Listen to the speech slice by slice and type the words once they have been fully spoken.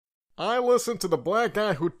I listen to the Black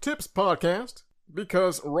Guy Who Tips podcast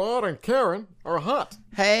because Rod and Karen are hot.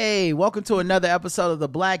 Hey, welcome to another episode of the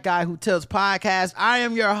Black Guy Who Tips podcast. I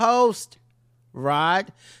am your host,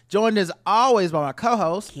 Rod, joined as always by my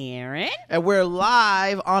co-host, Karen. And we're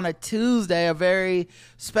live on a Tuesday, a very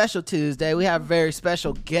special Tuesday. We have a very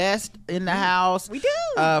special guest in the house. We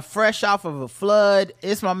do. Fresh off of a flood.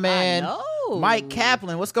 It's my man, Mike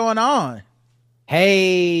Kaplan. What's going on?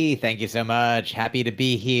 Hey, thank you so much. Happy to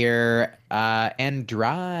be here and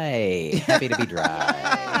dry. Happy to be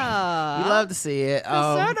dry. We love to see it.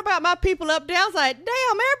 Concerned about my people up there. I was like, damn,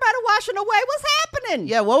 everybody washing away. What's happening?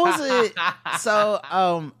 Yeah, what was it? So,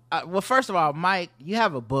 well, first of all, Mike, you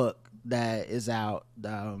have a book that is out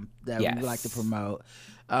that Yes. we like to promote.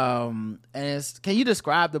 And can you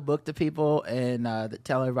describe the book to people and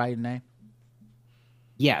tell everybody the name?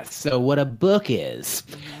 Yes. So what a book is,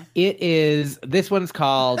 this one's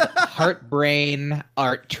called Heartbrain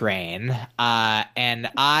Art Train. And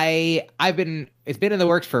it's been in the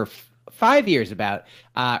works for 5 years about.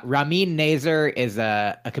 Ramin Nazer is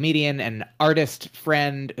a comedian and artist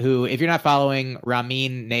friend who, if you're not following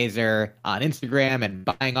Ramin Nazer on Instagram and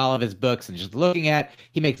buying all of his books and just looking at,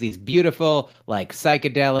 he makes these beautiful, like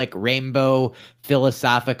psychedelic, rainbow,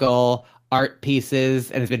 philosophical art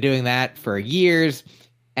pieces and has been doing that for years.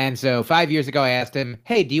 And so 5 years ago, I asked him,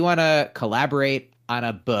 hey, do you want to collaborate on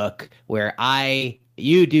a book where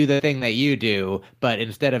you do the thing that you do, but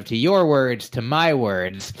instead of to your words, to my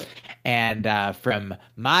words? And from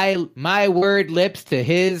my word lips to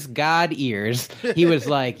his God ears, he was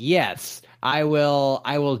like, yes, I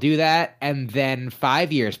will do that. And then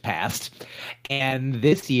 5 years passed. And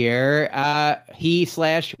this year,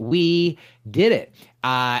 we did it.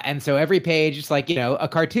 And so every page is like, a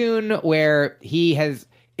cartoon where he has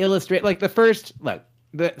illustrate like the first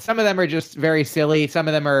some of them are just very silly, some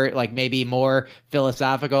of them are like maybe more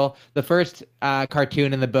philosophical. The first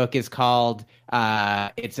cartoon in the book is called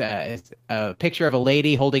it's a picture of a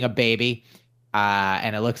lady holding a baby,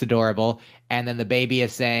 and it looks adorable, and then the baby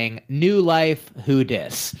is saying, new life, who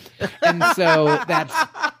dis? And so that's,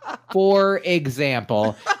 for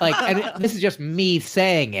example, and this is just me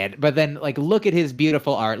saying it, but then look at his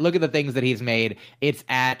beautiful art, look at the things that he's made. It's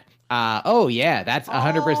at that's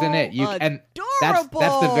 100% it. And that's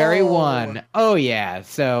the very one. Oh yeah.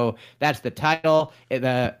 So that's the title.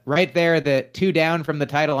 Right there, the two down from the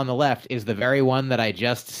title on the left is the very one that I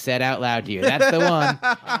just said out loud to you. That's the one.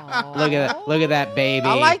 Look at that baby.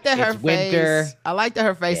 I like that her face. Winter. I like that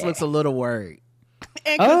her face looks a little worried.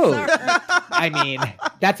 I mean,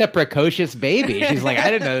 that's a precocious baby. She's like, I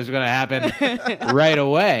didn't know this was going to happen right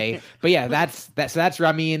away. But yeah, that's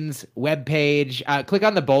Ramin's webpage. Click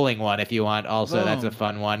on the bowling one if you want. Also, Boom. That's a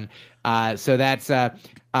fun one. So that's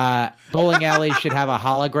bowling alley should have a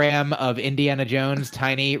hologram of Indiana Jones,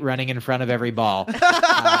 tiny, running in front of every ball. And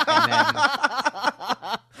then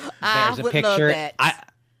there's a picture.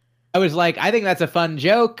 I was like, I think that's a fun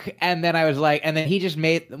joke. And then I was like, and then he just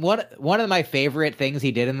made one of my favorite things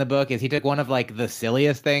he did in the book is he took one of the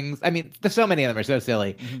silliest things. I mean, so many of them are so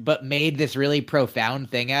silly, but made this really profound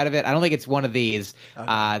thing out of it. I don't think it's one of these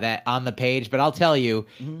that on the page, but I'll tell you,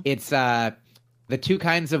 it's the two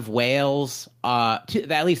kinds of whales.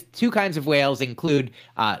 At least two kinds of whales include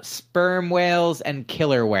sperm whales and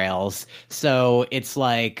killer whales. So it's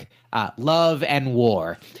like love and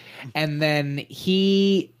war. And then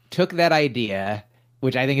he took that idea,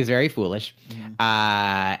 which I think is very foolish,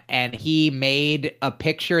 and he made a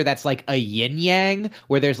picture that's like a yin-yang,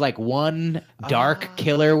 where there's one dark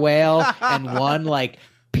killer whale and one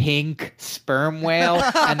pink sperm whale,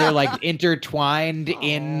 and they're intertwined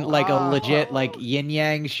in a legit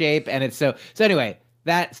yin-yang shape, and it's so anyway.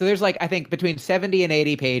 So there's I think between 70 and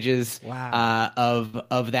 80 pages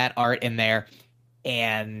of that art in there.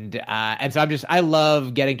 And so I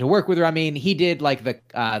love getting to work with Ramin. He did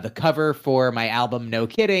the cover for my album No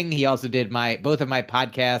Kidding. He also did both of my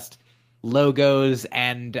podcast logos,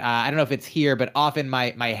 and I don't know if it's here, but often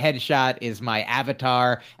my headshot is my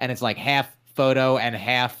avatar, and it's half photo and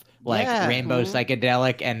half rainbow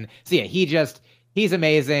psychedelic. And so yeah, he's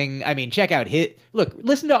amazing. I mean, check out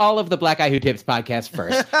listen to all of the Black Guy Who Tips podcast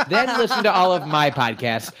first, then listen to all of my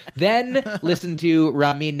podcasts, then listen to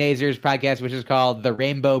Ramin Nazer's podcast, which is called The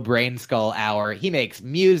Rainbow Brain Skull Hour. He makes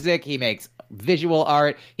music, he makes visual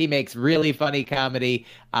art, he makes really funny comedy.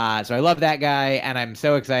 So I love that guy, and I'm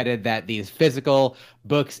so excited that these physical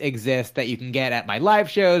books exist that you can get at my live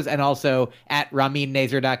shows and also at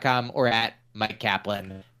raminnazer.com or at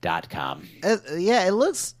MikeKaplan.com. It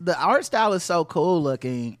looks, the art style is so cool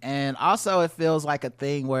looking, and also it feels like a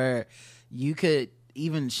thing where you could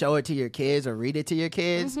even show it to your kids or read it to your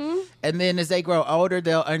kids. And then as they grow older,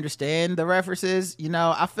 they'll understand the references. You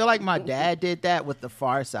know, I feel like my dad did that with The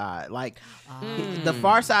Far Side. Like, The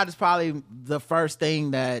Far Side is probably the first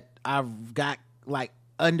thing that I've got, like,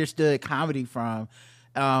 understood comedy from.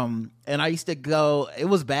 And I used to go, it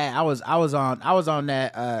was bad. I was on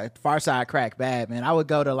that Far Side crack bad, man. I would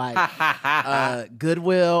go to like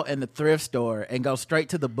Goodwill and the thrift store and go straight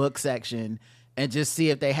to the book section and just see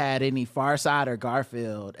if they had any Far Side or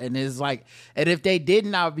Garfield. And it's like, and if they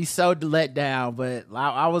didn't, I would be so let down, but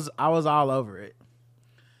I was all over it.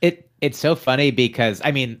 It's so funny because,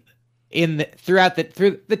 I mean,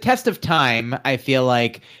 through the test of time, I feel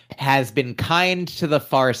like has been kind to the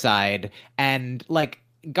Far Side, and like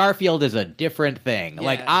Garfield is a different thing. Yeah.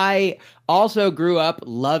 Like, I also grew up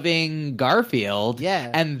loving Garfield,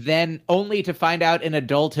 and then only to find out in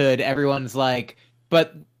adulthood, everyone's like,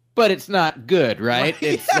 but it's not good, right?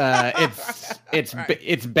 It's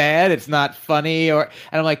bad. It's not funny, and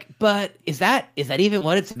I'm like, but is that even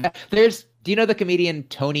what it's about? Do you know the comedian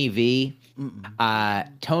Tony V?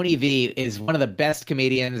 Tony V is one of the best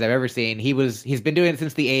comedians I've ever seen. He's been doing it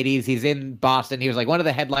since the 80s. He's in Boston. He was like one of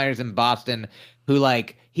the headliners in Boston who,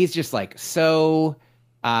 like, he's just like so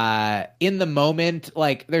in the moment.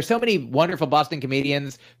 Like, there's so many wonderful Boston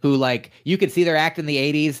comedians who, like, you could see their act in the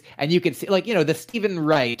 80s and you could see, like, you know, the Stephen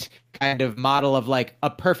Wright kind of model of like a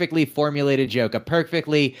perfectly formulated joke, a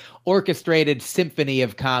perfectly orchestrated symphony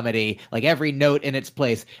of comedy, like every note in its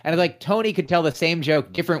place. And like Tony could tell the same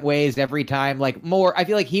joke different ways every time. Like, more, I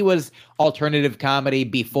feel like he was alternative comedy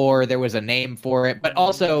before there was a name for it, but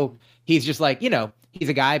also he's just like, you know, he's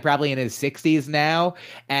a guy probably in his 60s now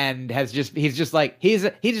and he's just a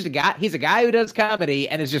guy who does comedy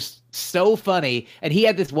and is just so funny. And he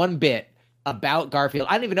had this one bit about Garfield.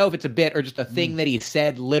 I don't even know if it's a bit or just a thing that he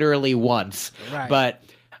said literally once, right. But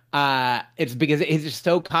it's because he's just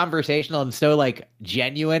so conversational and so like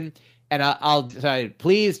genuine. And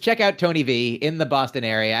please check out Tony V in the Boston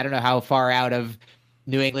area. I don't know how far out of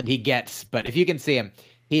New England he gets, but if you can see him,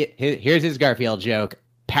 here's his Garfield joke,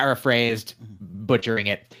 paraphrased, butchering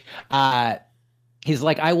it. He's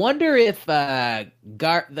like, I wonder if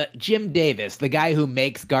Jim Davis, the guy who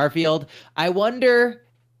makes Garfield, I wonder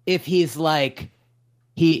if he's like,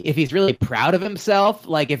 if he's really proud of himself,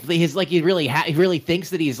 like if he's like, he really thinks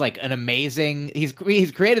that he's like an amazing, he's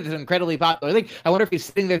created this incredibly popular thing. I wonder if he's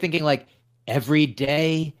sitting there thinking like, every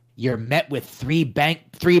day you're met with three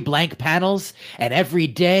blank panels, and every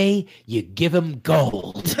day you give him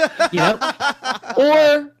gold, you know?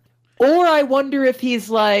 Or I wonder if he's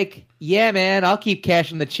like, yeah, man, I'll keep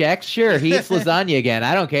cashing the checks. Sure, he eats lasagna again.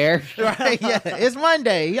 I don't care. Right? Yeah, it's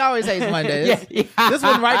Monday. He always hates Mondays. This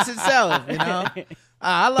one writes itself, you know.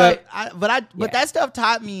 But that stuff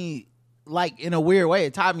taught me, like, in a weird way.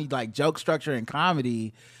 It taught me like joke structure and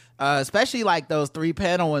comedy, especially like those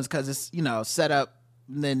 3-panel ones, because it's, you know, set up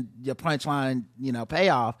and then your punchline, you know,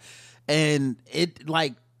 payoff, and it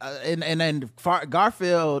like. And then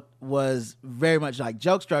Garfield was very much like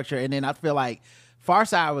joke structure, and then I feel like Far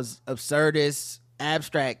Side was absurdist,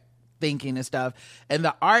 abstract thinking and stuff. And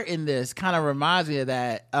the art in this kind of reminds me of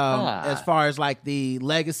that, as far as like the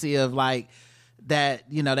legacy of like that,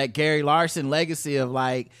 you know, that Gary Larson legacy of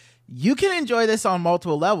like, you can enjoy this on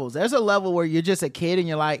multiple levels. There's a level where you're just a kid and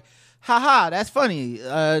you're like, haha, that's funny.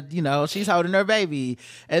 You know, she's holding her baby.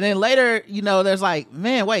 And then later, you know, there's like,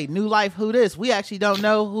 man, wait, new life, who this? We actually don't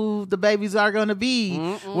know who the babies are going to be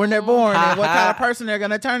when they're born and what kind of person they're going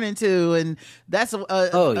to turn into. And that's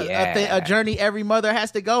a journey every mother has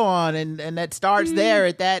to go on. And that starts there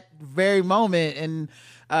at that very moment.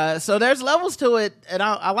 And so there's levels to it. And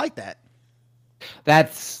I like that.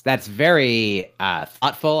 That's very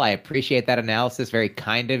thoughtful. I appreciate that analysis. Very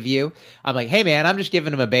kind of you. I'm like, hey man, I'm just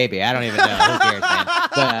giving him a baby. I don't even know. Who cares, man?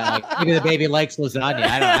 But maybe the baby likes lasagna.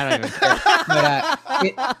 I don't even care.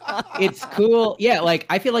 But it's cool. Yeah, like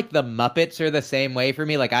I feel like the Muppets are the same way for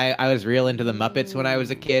me. Like I was real into the Muppets when I was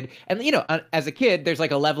a kid, and you know, as a kid, there's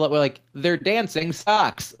like a level where like they're dancing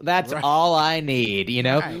socks. That's all I need, you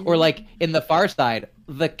know. Right. Or like in the Far Side,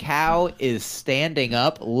 the cow is standing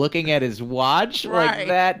up looking at his watch. Right. Like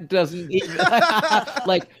that doesn't even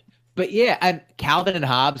like, but yeah. And Calvin and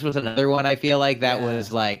Hobbes was another one. I feel like that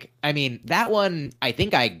was like, I mean, that one I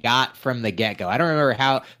think I got from the get go. I don't remember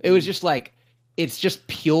how it was just like, it's just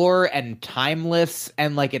pure and timeless.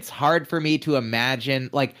 And like, it's hard for me to imagine,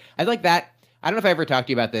 like, I like that. I don't know if I ever talked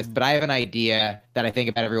to you about this, but I have an idea that I think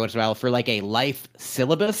about every once in a while for like a life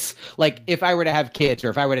syllabus. Like if I were to have kids or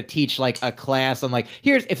if I were to teach like a class on like,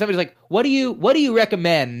 if somebody's like, what do you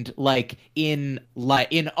recommend like in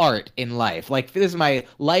art in life? Like this is my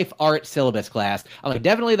life art syllabus class. I'm like,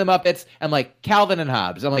 definitely the Muppets and like Calvin and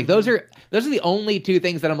Hobbes. I'm like, those are the only two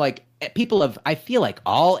things that I'm like, people of, I feel like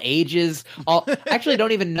all ages, actually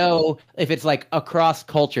don't even know if it's like across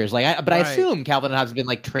cultures. Like, I assume Calvin and Hobbes have been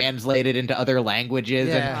like translated into other languages,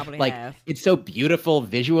 and Probably like have. it's so beautiful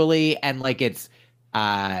visually, and like it's.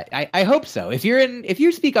 I hope so. If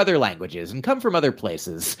you speak other languages and come from other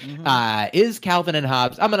places, is Calvin and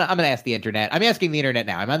Hobbes? I'm gonna ask the internet. I'm asking the internet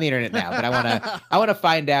now. I'm on the internet now, but I wanna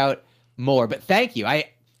find out more. But thank you.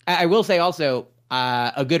 I will say also.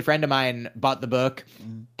 A good friend of mine bought the book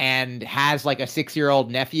and has like a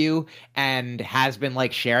 6-year-old nephew and has been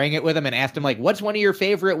like sharing it with him and asked him like, what's one of your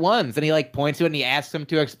favorite ones? And he like points to it and he asks him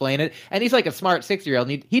to explain it. And he's like a smart 6-year-old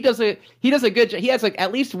and he does a good job. He has like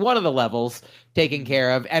at least one of the levels taken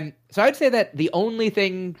care of. And so I'd say that the only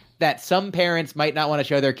thing that some parents might not want to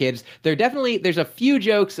show their kids, there's a few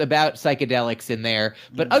jokes about psychedelics in there,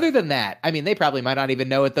 but other than that, I mean, they probably might not even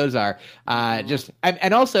know what those are.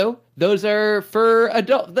 And also those are for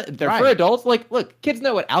adults. They're for adults. Like, look, kids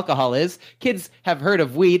know what alcohol is. Kids have heard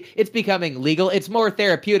of weed. It's becoming legal. It's more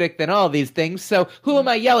therapeutic than all these things. So who am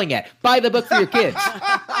I yelling at? Buy the book for your kids.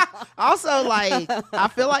 Also, like, I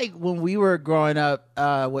feel like when we were growing up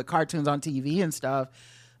with cartoons on TV and stuff,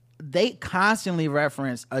 they constantly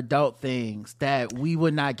reference adult things that we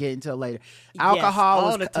would not get until later. Alcohol all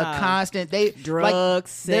was the a time. constant. They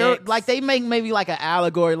Drugs, sex. sex. They make maybe like an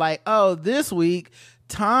allegory, like, oh, this week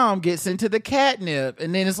Tom gets into the catnip,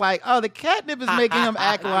 and then it's like, oh, the catnip is making him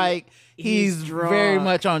act like he's very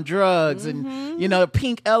much on drugs, and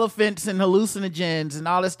pink elephants and hallucinogens and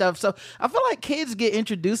all this stuff. So I feel like kids get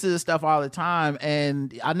introduced to this stuff all the time,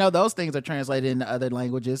 and I know those things are translated into other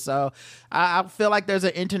languages. So I feel like there's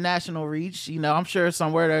an international reach. I'm sure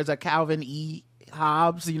somewhere there's a Calvin E.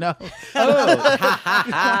 Hobbes.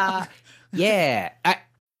 Oh, yeah.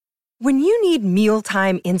 When you need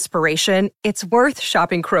mealtime inspiration, it's worth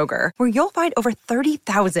shopping Kroger, where you'll find over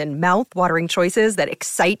 30,000 mouth-watering choices that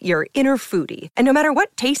excite your inner foodie. And no matter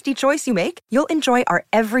what tasty choice you make, you'll enjoy our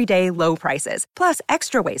everyday low prices, plus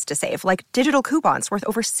extra ways to save, like digital coupons worth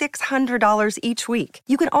over $600 each week.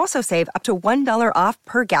 You can also save up to $1 off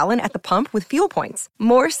per gallon at the pump with fuel points.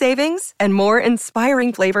 More savings and more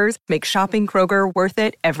inspiring flavors make shopping Kroger worth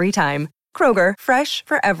it every time. Kroger, fresh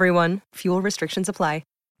for everyone. Fuel restrictions apply.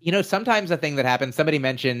 Sometimes a thing that happens, somebody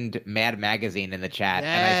mentioned Mad Magazine in the chat,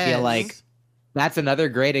 and I feel like that's another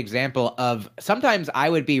great example of sometimes I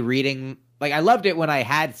would be reading, like I loved it when I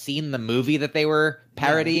had seen the movie that they were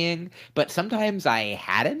parodying, but sometimes I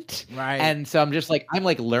hadn't. Right. And so I'm just like, I'm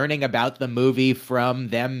like learning about the movie from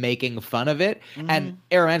them making fun of it. And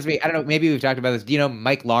it reminds me, I don't know, maybe we've talked about this. Do you know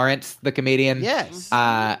Mike Lawrence, the comedian? Yes.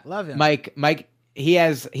 Love him. Mike, he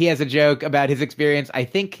has a joke about his experience. I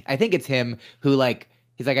think it's him who like,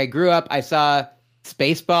 he's like, I grew up, I saw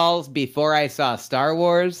Spaceballs before I saw Star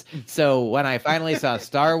Wars. So when I finally saw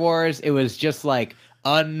Star Wars, it was just like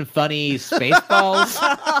unfunny Spaceballs.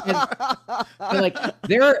 and like,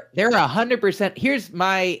 there are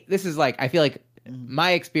 100%. This is like, I feel like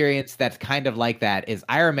my experience that's kind of like that is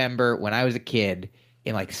I remember when I was a kid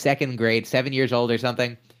in like second grade, 7 years old or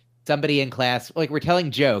something, somebody in class, like we're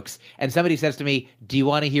telling jokes, and somebody says to me, do you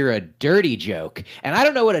want to hear a dirty joke? And I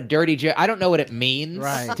don't know what a dirty joke, I don't know what it means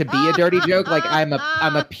to be a dirty joke. Like I'm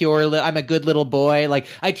a good little boy. Like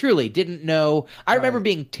I truly didn't know. I remember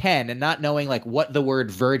being 10 and not knowing like what the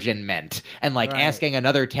word virgin meant, and like asking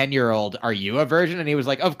another 10-year-old, are you a virgin? And he was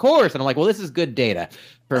like, of course. And I'm like, well, this is good data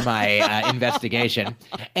for my investigation.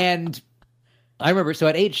 And I remember, so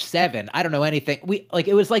at age 7, I don't know anything.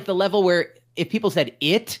 It was like the level where if people said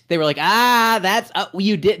it, they were like, that's,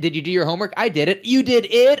 you did you do your homework? I did it. You did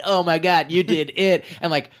it? Oh my God, you did it.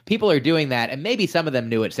 And like, people are doing that. And maybe some of them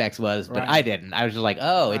knew what sex was, but I didn't. I was just like,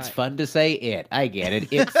 it's fun to say it. I get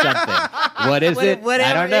it. It's something. What is it?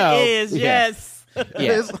 Whatever I don't know. it is, yes.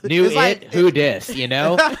 Yeah. Knew it, like, who dis,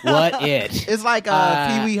 What it. It's like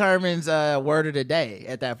Pee Wee Herman's word of the day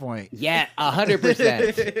at that point. Yeah,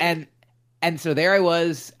 100%. And so there I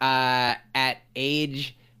was at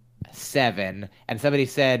age 7, and somebody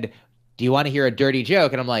said, do you want to hear a dirty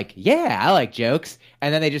joke? And I'm like, yeah, I like jokes.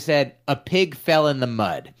 And then they just said, a pig fell in the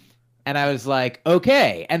mud. And I was like,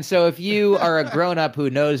 okay. And so if you are a grown-up who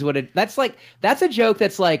knows that's a joke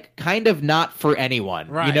that's like kind of not for anyone.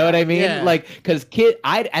 Right. You know what I mean? Yeah. Like, because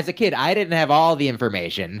as a kid, I didn't have all the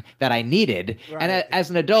information that I needed. Right. And as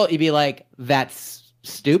an adult, you'd be like, that's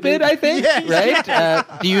stupid, I think, right?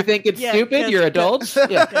 Do you think it's stupid? You're adults.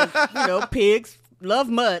 Yeah. Pigs love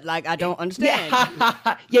mud. Like, I don't understand.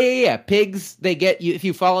 Yeah. Pigs, they get you. If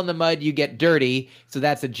you fall in the mud, you get dirty. So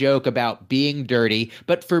that's a joke about being dirty.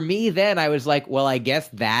 But for me, then I was like, well, I guess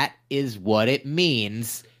that is what it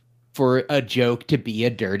means for a joke to be a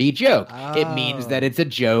dirty joke. It means that it's a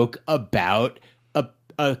joke about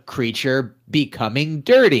a creature becoming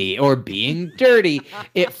dirty or being dirty,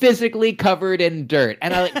 it physically covered in dirt.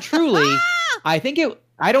 And I truly, I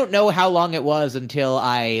don't know how long it was until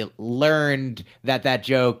I learned that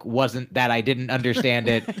joke wasn't, that I didn't understand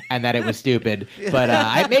it and that it was stupid.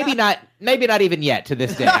 But maybe not even yet to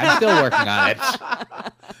this day. I'm still working on it.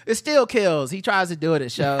 It still kills. He tries to do it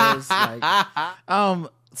at shows.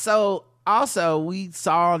 So also we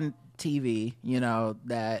saw on TV,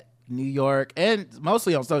 that New York, and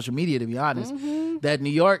mostly on social media, to be honest, that New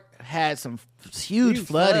York had some huge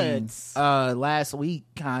flooding last week,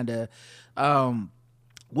 kind of.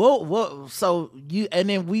 So you, and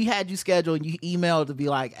then we had you scheduled, and you emailed to be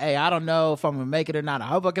like, hey, I don't know if I'm gonna make it or not. I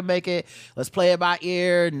hope I can make it. Let's play it by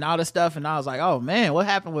ear and all this stuff. And I was like, oh man, what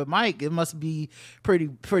happened with Mike? It must be pretty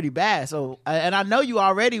bad. So, and I know you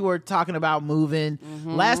already were talking about moving.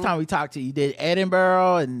 Last time we talked to you, did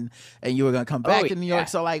Edinburgh, and you were gonna come back to New York.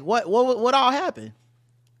 So like, what all happened?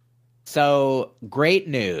 So great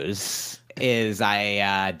news is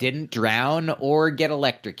I didn't drown or get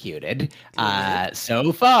electrocuted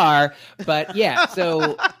so far. But yeah,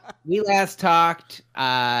 so we last talked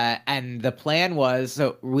and the plan was,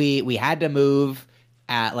 so we had to move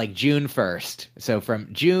at like June 1st. So from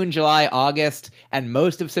June, July, August, and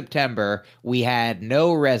most of September, we had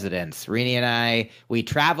no residence. Rini and I, we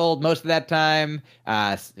traveled most of that time,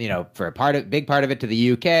 for a big part of it to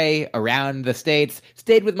the UK, around the States,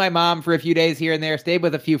 stayed with my mom for a few days here and there, stayed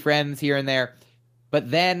with a few friends here and there.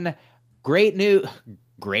 But then great news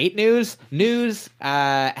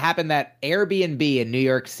happened that Airbnb in New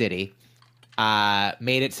York City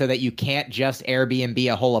made it so that you can't just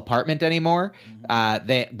Airbnb a whole apartment anymore.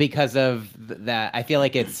 Because of I feel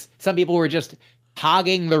like some people were just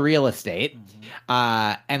hogging the real estate.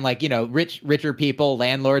 And richer people,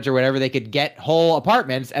 landlords or whatever, they could get whole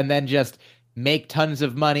apartments and then just make tons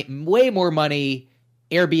of money, way more money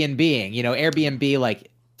Airbnb-ing. Airbnb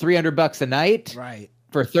like $300 a night. Right.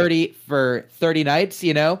 For 30 nights,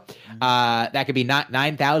 that could be not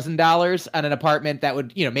 $9,000 on an apartment that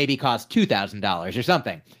would, maybe cost $2,000 or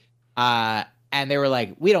something. And they were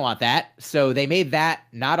like, we don't want that. So they made that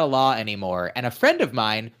not a law anymore. And a friend of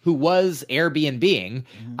mine who was Airbnb-ing,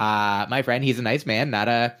 my friend, he's a nice man, not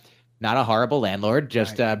a horrible landlord,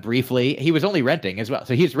 just briefly. He was only renting as well.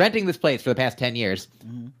 So he's renting this place for the past 10 years,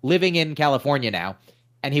 living in California now.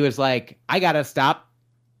 And he was like, I got to stop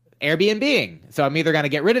Airbnb-ing. So I'm either going to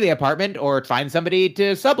get rid of the apartment or find somebody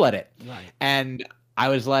to sublet it. Right. And I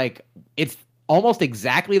was like, it's almost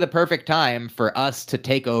exactly the perfect time for us to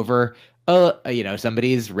take over,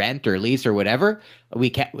 somebody's rent or lease or whatever.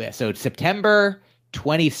 So September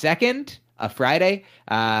 22nd, a Friday,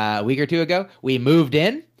 a week or two ago, we moved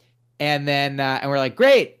in, and then and we're like,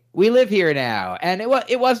 great. We live here now. And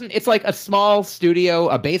it's like a small studio,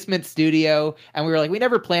 a basement studio. And we were like, we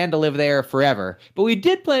never planned to live there forever, but we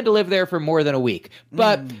did plan to live there for more than a week.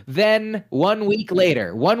 But then 1 week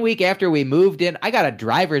later, 1 week after we moved in, I got a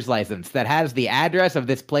driver's license that has the address of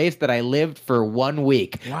this place that I lived for 1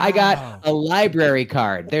 week. Wow. I got a library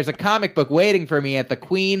card. There's a comic book waiting for me at the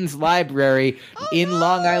Queens Library in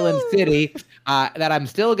Long Island City. That I'm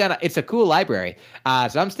still gonna. It's a cool library,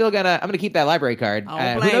 so I'm gonna keep that library card.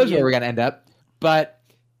 Who knows where we're gonna end up? But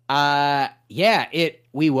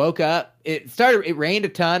we woke up. It rained a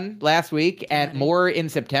ton last week, and more in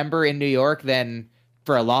September in New York than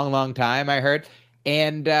for a long, long time, I heard.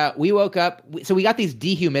 And we woke up. So we got these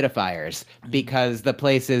dehumidifiers because the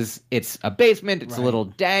place it's a basement. It's a little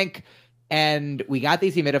dank. And we got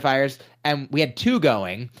these humidifiers, and we had two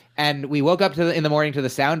going, and we woke up in the morning to the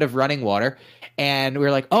sound of running water, and we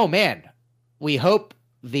were like, oh man, we hope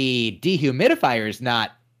the dehumidifier's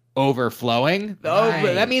not overflowing. Right.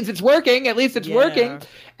 Oh, that means it's working. At least it's working.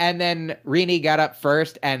 And then Rini got up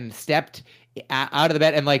first and stepped out of the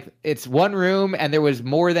bed, and it's one room, and there was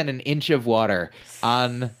more than an inch of water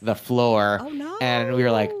on the floor. Oh no. And we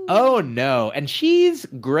were like, oh no. And she's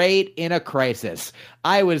great in a crisis.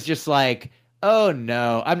 I was just like, oh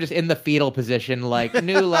no. I'm just in the fetal position, like,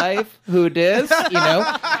 new life, who dis?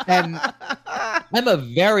 And I'm a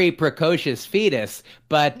very precocious fetus,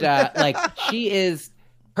 but she is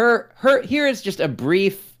her here is just a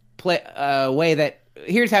brief way that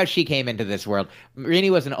here's how she came into this world. Rini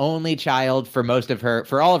was an only child for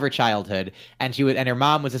all of her childhood, and her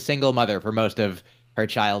mom was a single mother for most of her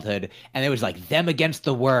childhood, and it was like them against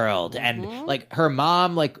the world. And her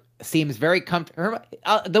mom seems very comfortable.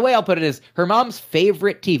 The way I'll put it is her mom's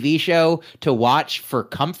favorite TV show to watch for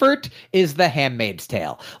comfort is The Handmaid's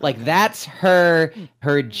Tale. Like that's her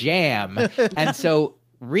jam. And so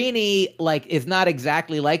Rini like is not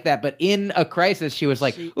exactly like that, but in a crisis she was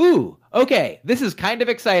like, ooh, okay, this is kind of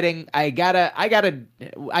exciting. I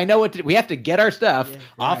know we have to get our stuff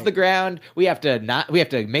off the ground. We have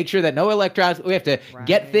to make sure that no electrons, we have to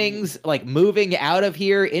get things like moving out of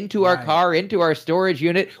here into our car, into our storage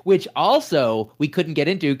unit, which also we couldn't get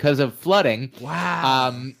into because of flooding.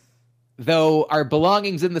 Wow. Though our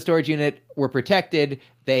belongings in the storage unit were protected,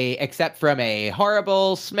 except from a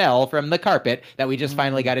horrible smell from the carpet that we just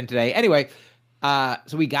finally got in today. Anyway,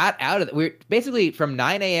 so we got out of it. We're basically from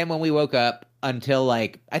 9 a.m. when we woke up until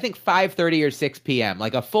like, I think 5:30 or 6 p.m.,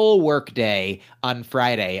 like a full work day on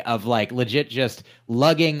Friday of like legit just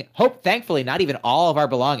lugging, thankfully, not even all of our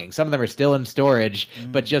belongings. Some of them are still in storage,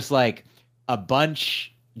 but just like a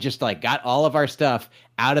bunch, just like got all of our stuff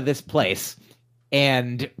out of this place.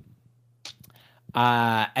 And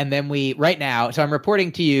then right now, so I'm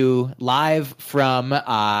reporting to you live from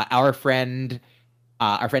our friend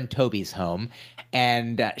Toby's home,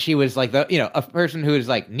 and she was like a person who is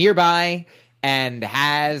like nearby and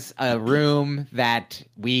has a room that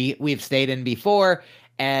we've stayed in before,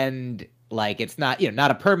 and like it's not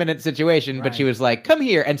not a permanent situation, but she was like, come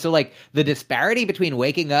here. And so like the disparity between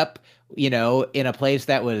waking up in a place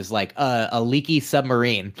that was like a leaky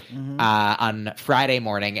submarine on Friday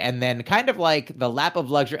morning, and then kind of like the lap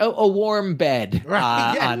of luxury, a warm bed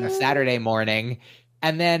on Saturday morning.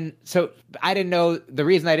 And then, so the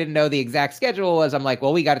reason I didn't know the exact schedule was I'm like,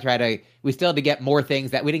 well, we still had to get more things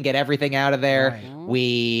that we didn't get everything out of there.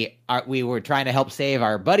 Right. We were trying to help save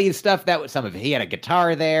our buddy's stuff. He had a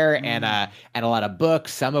guitar there and a lot of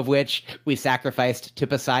books, some of which we sacrificed to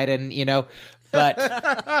Poseidon, but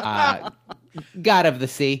God of the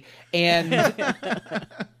sea. And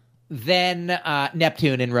then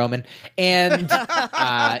Neptune in Roman, and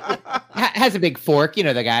has a big fork,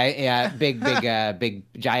 the guy, big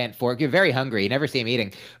giant fork. You're very hungry. You never see him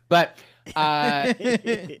eating. But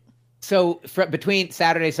so between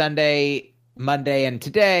Saturday, Sunday, Monday, and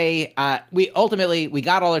today, we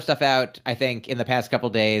got all our stuff out, I think, in the past couple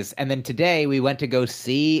days. And then today we went to go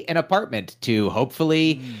see an apartment to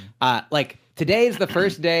hopefully, today's the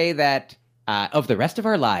first day that of the rest of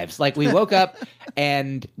our lives. Like we woke up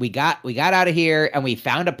and we got out of here and we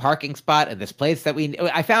found a parking spot at this place that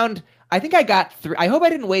I think I got three. I hope I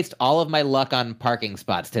didn't waste all of my luck on parking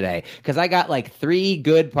spots today, because I got like 3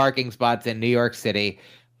 good parking spots in New York City.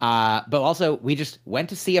 But also we just went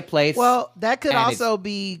to see a place. Well, that could also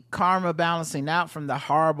be karma balancing out from the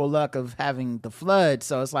horrible luck of having the flood.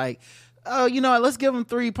 So it's like, oh, let's give him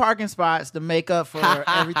 3 parking spots to make up for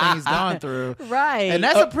everything he's gone through. Right. And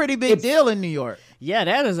that's a pretty big deal in New York. Yeah,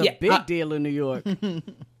 that is a big deal in New York.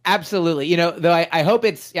 Absolutely. Though I hope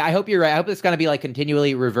I hope you're right. I hope it's going to be like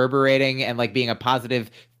continually reverberating and like being a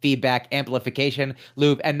positive feedback amplification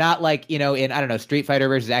loop, and not like, in, I don't know, Street Fighter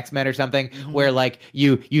versus X-Men or something, where like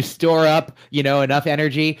you store up, enough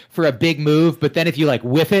energy for a big move, but then if you like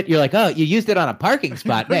whiff it, you're like, oh, you used it on a parking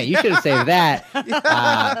spot. Man, you should have saved that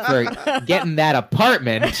for getting that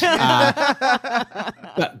apartment.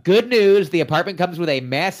 But good news, the apartment comes with a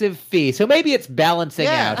massive fee, so maybe it's balancing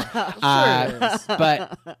out.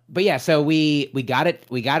 But yeah, so we got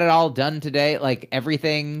it all done today. Like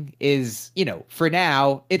everything is, for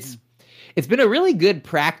now, it's been a really good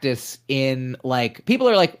practice in like, people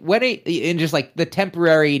are like, in just like the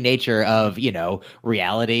temporary nature of,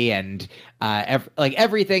 reality, and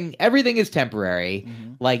everything is temporary.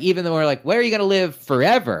 Like, even though we're like, where are you going to live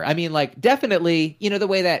forever? I mean, like, definitely, the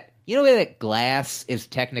way that glass is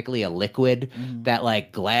technically a liquid, that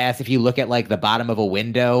like glass, if you look at like the bottom of a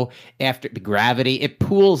window after the gravity, it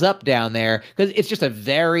pools up down there because it's just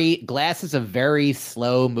glass is a very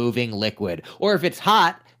slow moving liquid. Or if it's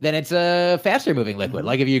hot, then it's a faster moving liquid.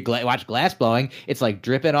 Like if you watch glass blowing, it's like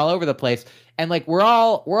dripping all over the place. And like we're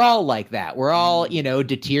all like that. We're all,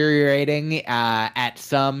 deteriorating at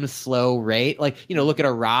some slow rate. Like, look at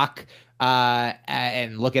a rock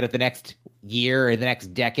and look at it the next year or the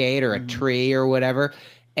next decade, or a tree or whatever.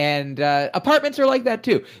 And apartments are like that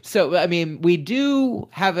too. So I mean, we do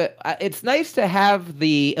have it's nice to have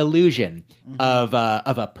the illusion of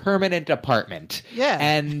a permanent apartment. Yeah.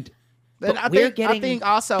 And I think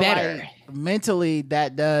also better. Like mentally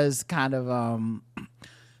that does kind of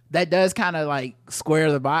like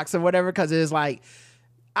square the box or whatever, because it's like,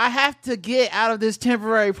 I have to get out of this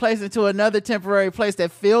temporary place into another temporary place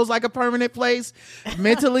that feels like a permanent place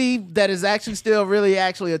mentally, that is actually still really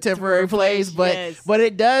actually a temporary place. But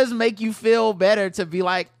it does make you feel better to be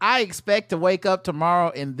like, I expect to wake up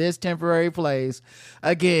tomorrow in this temporary place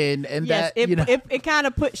again. And it kind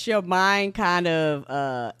of puts your mind kind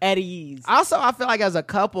of at ease. Also, I feel like as a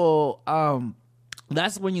couple,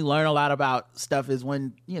 that's when you learn a lot about stuff, is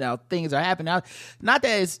when, things are happening. Now, not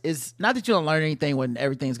that it's not that you don't learn anything when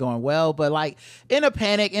everything's going well, but like in a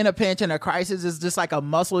panic, in a pinch, in a crisis, it's just like a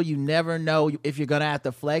muscle. You never know if you're going to have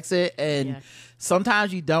to flex it. And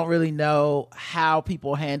sometimes you don't really know how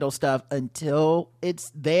people handle stuff until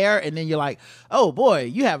it's there. And then you're like, oh boy,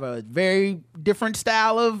 you have a very different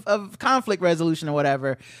style of conflict resolution or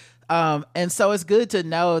whatever. And so it's good to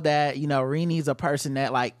know that, Rini's a person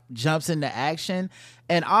that like jumps into action.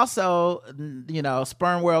 And also,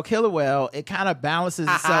 Sperm Whale Killer Whale, it kind of balances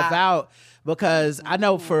itself out, because I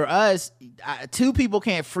know for us, two people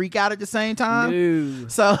can't freak out at the same time. No.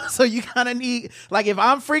 So you kind of need, like, if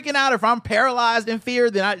I'm freaking out, if I'm paralyzed in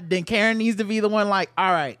fear, then Karen needs to be the one like,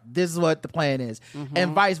 all right, this is what the plan is,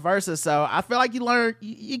 and vice versa. So I feel like you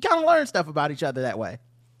kind of learn stuff about each other that way.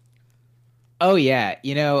 Oh, yeah.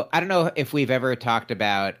 I don't know if we've ever talked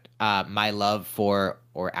about my love for,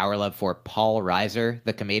 or our love for, Paul Reiser,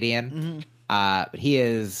 the comedian. But he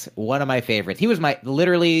is one of my favorites. He was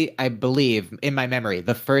literally, I believe, in my memory,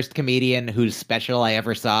 the first comedian whose special I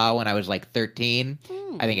ever saw when I was like 13.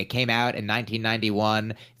 I think it came out in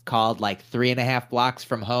 1991. It's called like 3.5 Blocks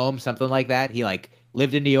from Home, something like that. He like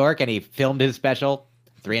lived in New York and he filmed his special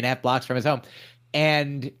 3.5 blocks from his home.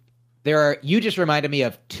 And you just reminded me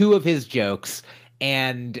of two of his jokes,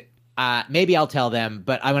 and maybe I'll tell them,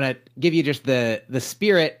 but I want to give you just the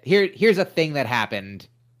spirit. Here's a thing that happened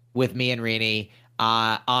with me and Rini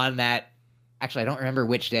on that. Actually, I don't remember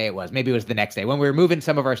which day it was. Maybe it was the next day when we were moving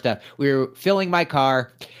some of our stuff. We were filling my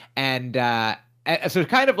car, and so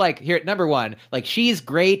kind of like, here, number one, like, she's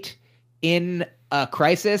great in a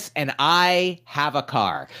crisis, and I have a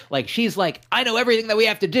car. Like, she's like, I know everything that we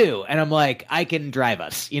have to do, and I'm like, I can drive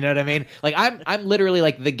us. You know what I mean? Like, I'm literally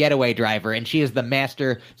like the getaway driver, and she is the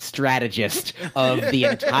master strategist of the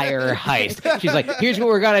entire heist. She's like, here's what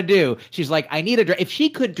we're gonna do. She's like, I need a if she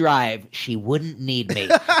could drive, she wouldn't need me.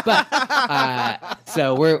 But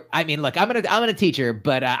so look, I'm gonna teach her,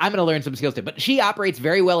 but I'm gonna learn some skills too. But she operates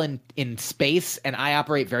very well in space, and I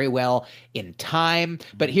operate very well in time.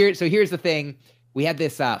 But here's the thing. We had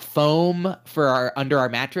this foam for under our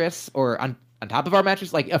mattress, or on top of our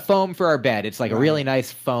mattress, like a foam for our bed. It's like a really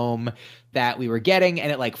nice foam that we were getting,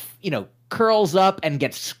 and it like, curls up and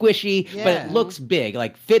gets squishy, but it looks big,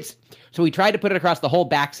 like fits. So we tried to put it across the whole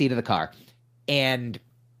back seat of the car, and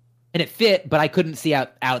it fit, but I couldn't see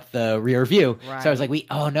out the rear view. Right. So I was like,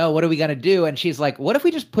 oh no, what are we going to do? And she's like, what if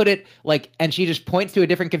we just put it like, and she just points to a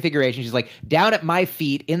different configuration. She's like, down at my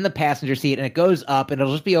feet in the passenger seat, and it goes up, and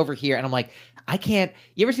it'll just be over here. And I'm like, I can't.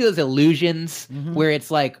 You ever see those illusions where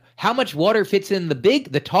it's like, how much water fits in the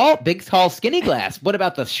big, tall, skinny glass? What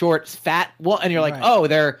about the short, fat one? And you're like, oh,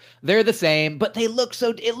 they're the same, but they look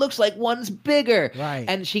it looks like one's bigger. Right.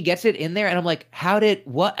 And she gets it in there, and I'm like,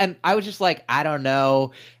 what? And I was just like, I don't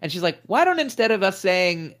know. And she's like, why don't, instead of us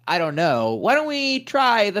saying, I don't know, why don't we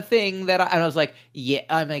try the thing and I was like, yeah,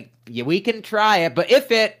 I'm like, yeah, we can try it, but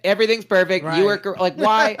everything's perfect. Right. You were like,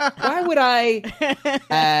 why would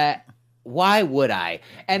I? Why would I?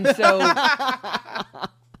 And so,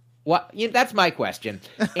 that's my question.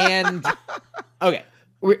 And okay,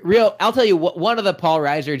 I'll tell you what. One of the Paul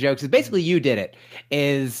Reiser jokes is basically, you did it.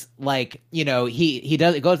 Is like, he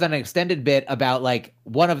it goes on an extended bit about like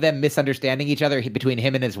one of them misunderstanding each other between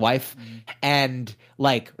him and his wife, and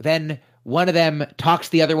like then one of them talks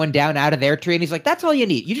the other one down out of their tree, and he's like, that's all you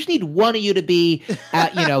need. You just need one of you to be,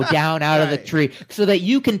 down out of the tree, so that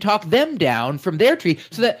you can talk them down from their tree,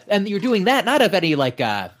 and you're doing that not of any like,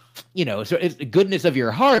 so it's the goodness of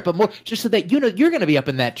your heart, but more just so that, you're going to be up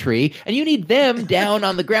in that tree, and you need them down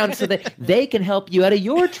on the ground so that they can help you out of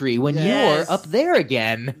your tree when you're up there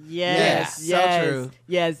again. Yes. So true.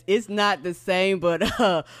 Yes, it's not the same, but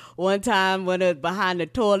one time when behind the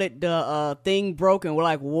toilet, the thing broke, and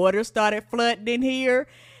like water started flooding in here,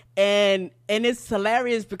 and it's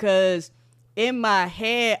hilarious because in my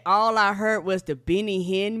head, all I heard was the Benny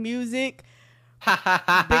Hinn music.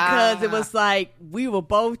 Because it was like we were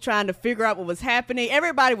both trying to figure out what was happening.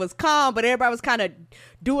 Everybody was calm, but everybody was kind of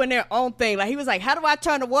doing their own thing. Like, he was like, how do I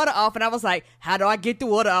turn the water off? And I was like, how do I get the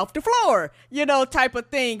water off the floor? Type of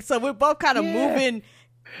thing. So we're both kind of moving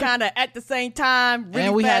kind of at the same time,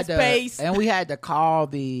 really fast pace. And we had to call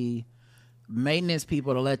the maintenance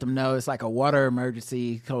people to let them know it's like a water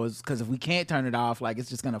emergency because if we can't turn it off, like it's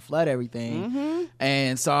just gonna flood everything.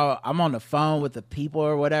 And so I'm on the phone with the people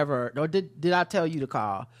or whatever. Or did I tell you to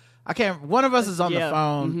call? I can't. One of us is on the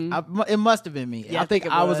phone. It must have been me. Yeah, I think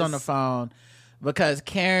I was on the phone because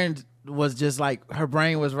Karen was just like, her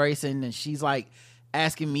brain was racing and she's like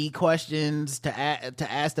asking me questions to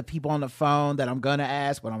ask the people on the phone that I'm gonna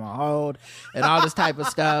ask, but I'm on hold and all this type of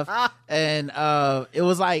stuff. And it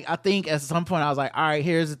was like, I think at some point I was like, all right,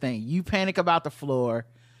 here's the thing. You panic about the floor,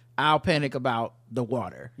 I'll panic about the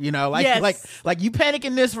water. You know, like like you panic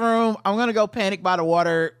in this room, I'm gonna go panic by the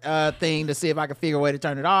water thing to see if I can figure a way to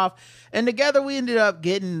turn it off. And together we ended up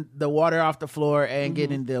getting the water off the floor and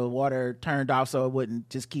getting the water turned off so it wouldn't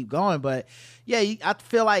just keep going. But yeah, I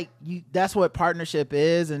feel like that's what partnership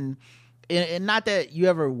is. And not that you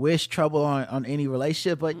ever wish trouble on any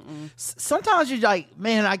relationship, but sometimes you're like,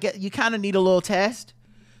 man, you kind of need a little test.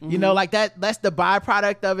 You know, like that's the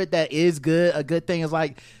byproduct of it that is good. A good thing is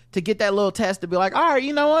like to get that little test to be like, all right,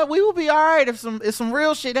 you know what, we will be all right if some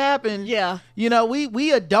real shit happens. Yeah, you know, we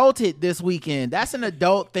adulted this weekend. That's an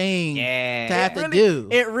adult thing to have to do.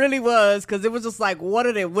 It really was, because it was just like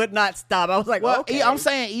water that would not stop. I was like, well, okay. I'm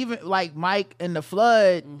saying even like Mike and the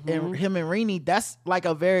flood and him and Renee, that's like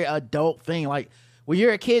a very adult thing. Like when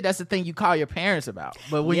you're a kid, that's the thing you call your parents about.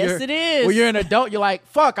 But when it is. When you're an adult, you're like,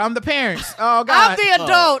 fuck, I'm the parents. Oh God, I'm the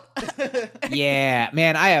adult. Yeah,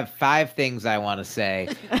 man, I have 5 things I want to say.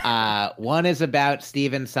 One is about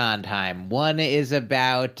Stephen Sondheim. One is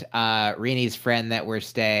about Renee's friend that we're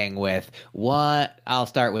staying with. I'll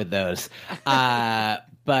start with those.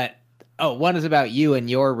 But one is about you and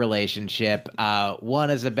your relationship.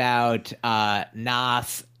 One is about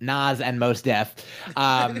Nas and Mos Def.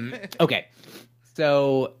 Okay.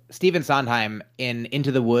 So Stephen Sondheim in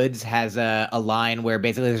Into the Woods has a line where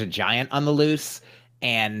basically there's a giant on the loose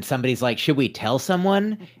and somebody's like, should we tell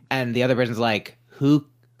someone? And the other person's like, who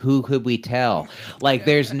could we tell? Like,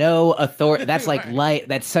 there's no authority. That's like light.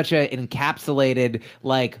 That's such a encapsulated,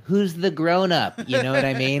 like, who's the grown up? You know what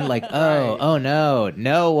I mean? Like, oh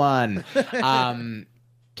no one.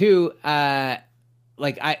 Two,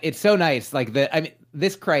 it's so nice. Like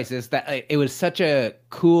this crisis, that it was such a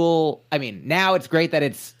cool. I mean, now it's great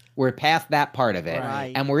that we're past that part of it,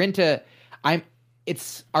 right. And we're into.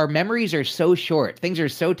 Our memories are so short. Things are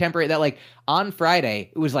so temporary that like on Friday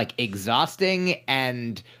it was like exhausting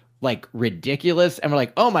and like ridiculous, and we're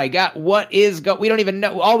like, oh my God, what is we don't even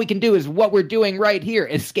know. All we can do is what we're doing right here: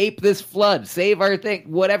 escape this flood, save our thing,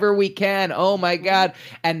 whatever we can. Oh my God!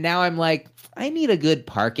 And now I'm like, I need a good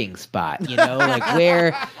parking spot, you know, like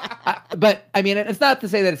where. But I mean, it's not to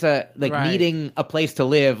say that it's needing a place to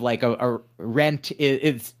live, like a rent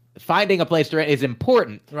is finding a place to rent is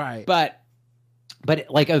important, right? But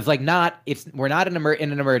like it was like we're not in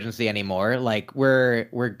an emergency anymore. Like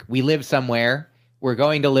we live somewhere. We're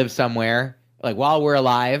going to live somewhere. Like while we're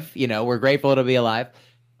alive, you know, we're grateful to be alive.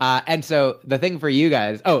 And so the thing for you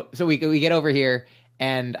guys, so we get over here.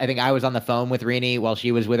 And I think I was on the phone with Renee while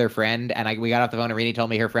she was with her friend. And we got off the phone and Renee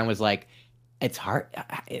told me her friend was like, it's hard.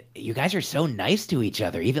 You guys are so nice to each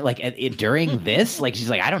other. Even like during this, like,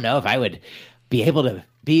 she's like, I don't know if I would be able to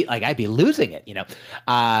be like, I'd be losing it, you know?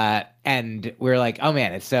 And we're like, oh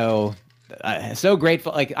man, it's so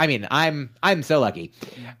grateful. Like, I mean, I'm so lucky.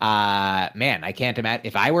 Man, I can't imagine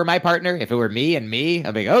if I were my partner, if it were me and me,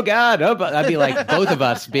 I'd be like, oh God, I'd be like both of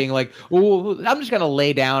us being like, ooh, I'm just going to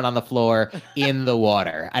lay down on the floor in the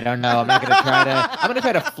water. I don't know. I'm going to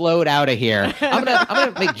try to float out of here. I'm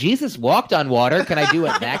going to make Jesus walked on water. Can I do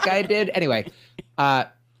what that guy did? Anyway,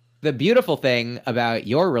 the beautiful thing about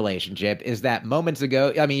your relationship is that moments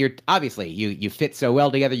ago, I mean, you're obviously you fit so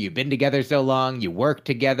well together. You've been together so long. You work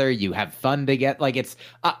together. You have fun together. Like it's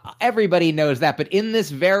everybody knows that. But in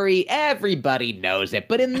this everybody knows it.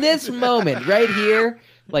 But in this moment right here,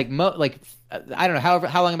 I don't know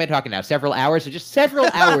how long am I talking now? Several hours. So just several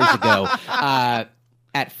hours ago, at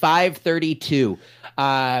 5:32,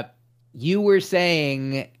 you were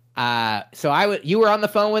saying. You were on the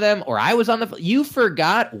phone with him, or I was on the phone. You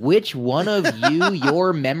forgot which one of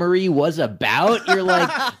your memory was about. You're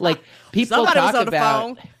like people Somebody talk was on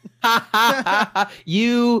about. The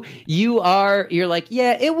phone. You're like,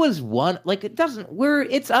 yeah, it was one. Like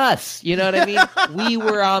it's us. You know what I mean? We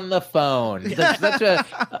were on the phone. That's such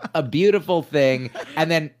a beautiful thing.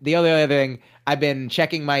 And then the other thing. I've been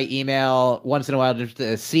checking my email once in a while just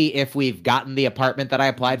to see if we've gotten the apartment that I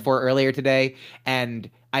applied for earlier today. And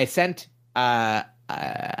I sent a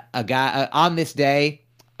guy on this day.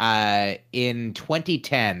 in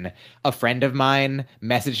 2010, a friend of mine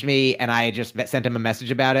messaged me, and I just sent him a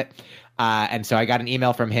message about it. And so I got an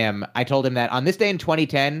email from him. I told him that on this day in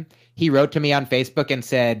 2010, he wrote to me on Facebook and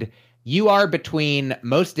said, "You are between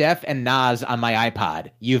Mos Def and Nas on my iPod.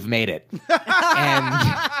 You've made it." And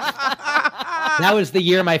that was the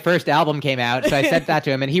year my first album came out. So I sent that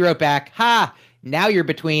to him, and he wrote back, "Ha! Now you're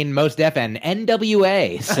between Mos Def and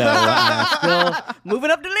NWA." So still moving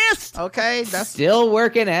up the list. Okay, that's still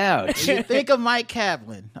working out. you think of Mike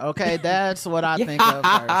Kaplan. Okay, that's what I think of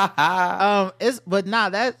first.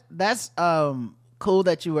 That's cool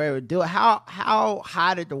that you were able to do it. How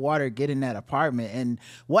high did the water get in that apartment, and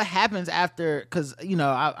what happens after? Because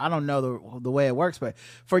I don't know the way it works, but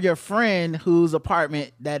for your friend whose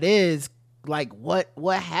apartment that is. Like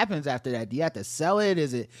what happens after that? Do you have to sell it?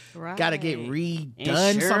 Is it got to get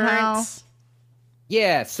redone somehow?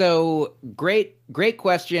 Yeah, so great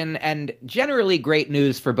question, and generally great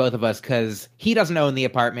news for both of us because he doesn't own the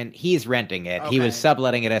apartment. He's renting it. Okay. He was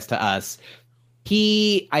subletting it as to us.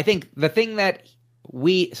 I think the thing that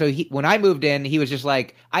when I moved in, he was just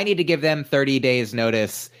like, I need to give them 30 days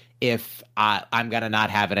notice if I'm going to not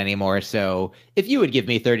have it anymore. So if you would give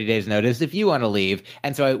me 30 days notice, if you want to leave.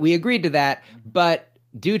 And so we agreed to that. But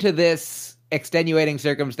due to this extenuating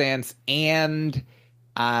circumstance and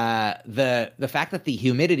the fact that the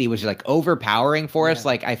humidity was like overpowering for us,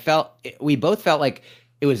 like we both felt like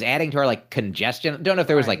it was adding to our like congestion. Don't know if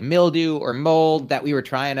there was like mildew or mold that we were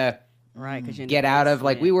trying to get out of.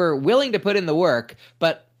 Like we were willing to put in the work,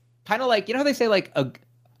 but kind of like, how they say like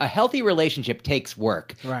a healthy relationship takes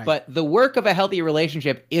work, but the work of a healthy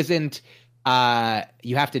relationship isn't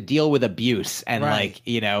you have to deal with abuse and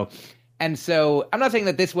and so I'm not saying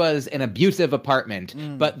that this was an abusive apartment,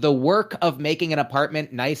 but the work of making an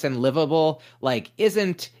apartment nice and livable, like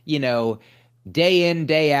isn't, day in,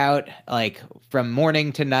 day out, like from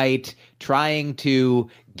morning to night, trying to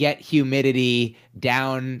get humidity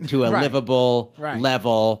down to a livable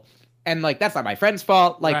level. And like that's not my friend's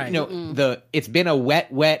fault. Like it's been a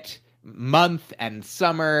wet month and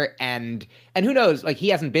summer and who knows? Like he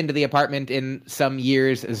hasn't been to the apartment in some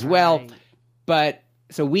years as well. But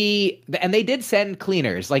so they did send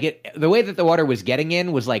cleaners. Like the way that the water was getting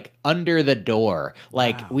in was like under the door.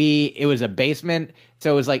 Like it was a basement,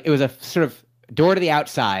 so it was a sort of door to the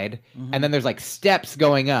outside, and then there's like steps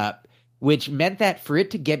going up. Which meant that for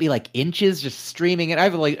it to get me like inches just streaming in. I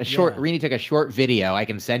have like Rini took a short video I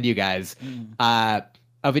can send you guys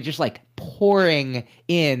of it just like pouring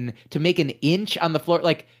in to make an inch on the floor.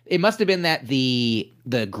 Like it must have been that the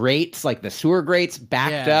grates, like the sewer grates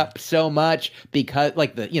backed up so much because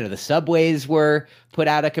like the subways were put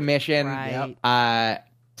out of commission. Right.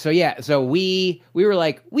 So we were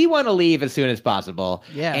like, we want to leave as soon as possible.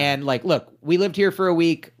 Yeah. And like, look, we lived here for a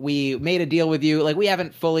week. We made a deal with you. Like we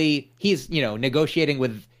haven't fully, he's, negotiating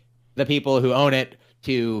with the people who own it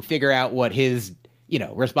to figure out what his,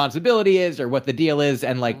 responsibility is or what the deal is.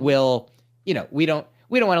 And like, we don't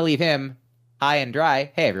want to leave him high and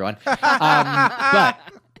dry. Hey, everyone. But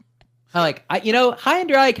high and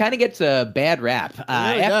dry kind of gets a bad rap.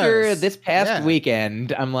 After this past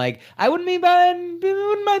weekend, I'm like, I wouldn't mind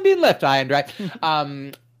being left high and dry.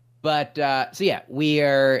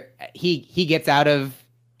 He gets out of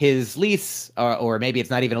his lease, or maybe it's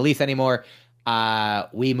not even a lease anymore.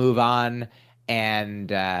 We move on,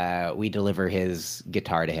 and we deliver his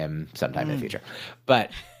guitar to him sometime in the future.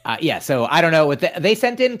 But so I don't know. They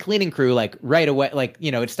sent in cleaning crew like right away. Like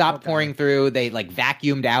it stopped pouring through. They like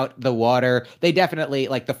vacuumed out the water. They definitely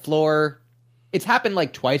like the floor. It's happened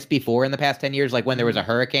like twice before in the past 10 years. Like when there was a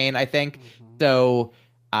hurricane, I think. So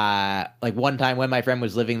like one time when my friend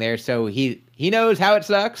was living there, so he knows how it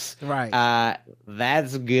sucks. Right.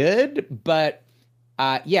 That's good. But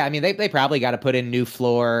they probably got to put in new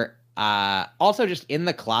floor. Also, just in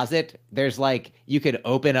the closet, there's like you could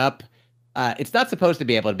open up. It's not supposed to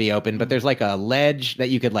be able to be open, but there's like a ledge that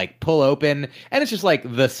you could like pull open, and it's just like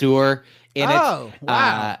the sewer in it. Oh,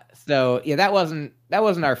 wow. So yeah, that wasn't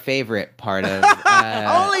our favorite part of.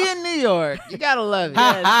 Only in New York, you gotta love it.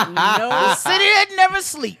 The city that never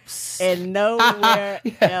sleeps, and nowhere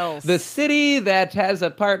else. The city that has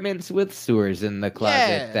apartments with sewers in the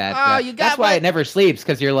closet. Yeah. That's why it never sleeps,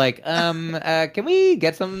 because you're like, can we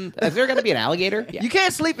get some? Is there gonna be an alligator? Yeah. You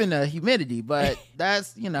can't sleep in the humidity, but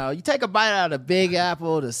that's you take a bite out of Big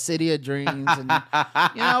Apple, the city of dreams, and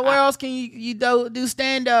where else can you do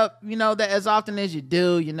stand up? That as often as you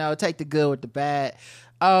do, take the good with the bad.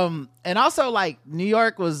 And also like New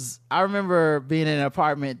York I remember being in an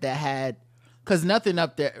apartment that had, cause nothing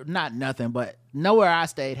up there, not nothing, but nowhere I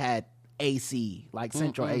stayed had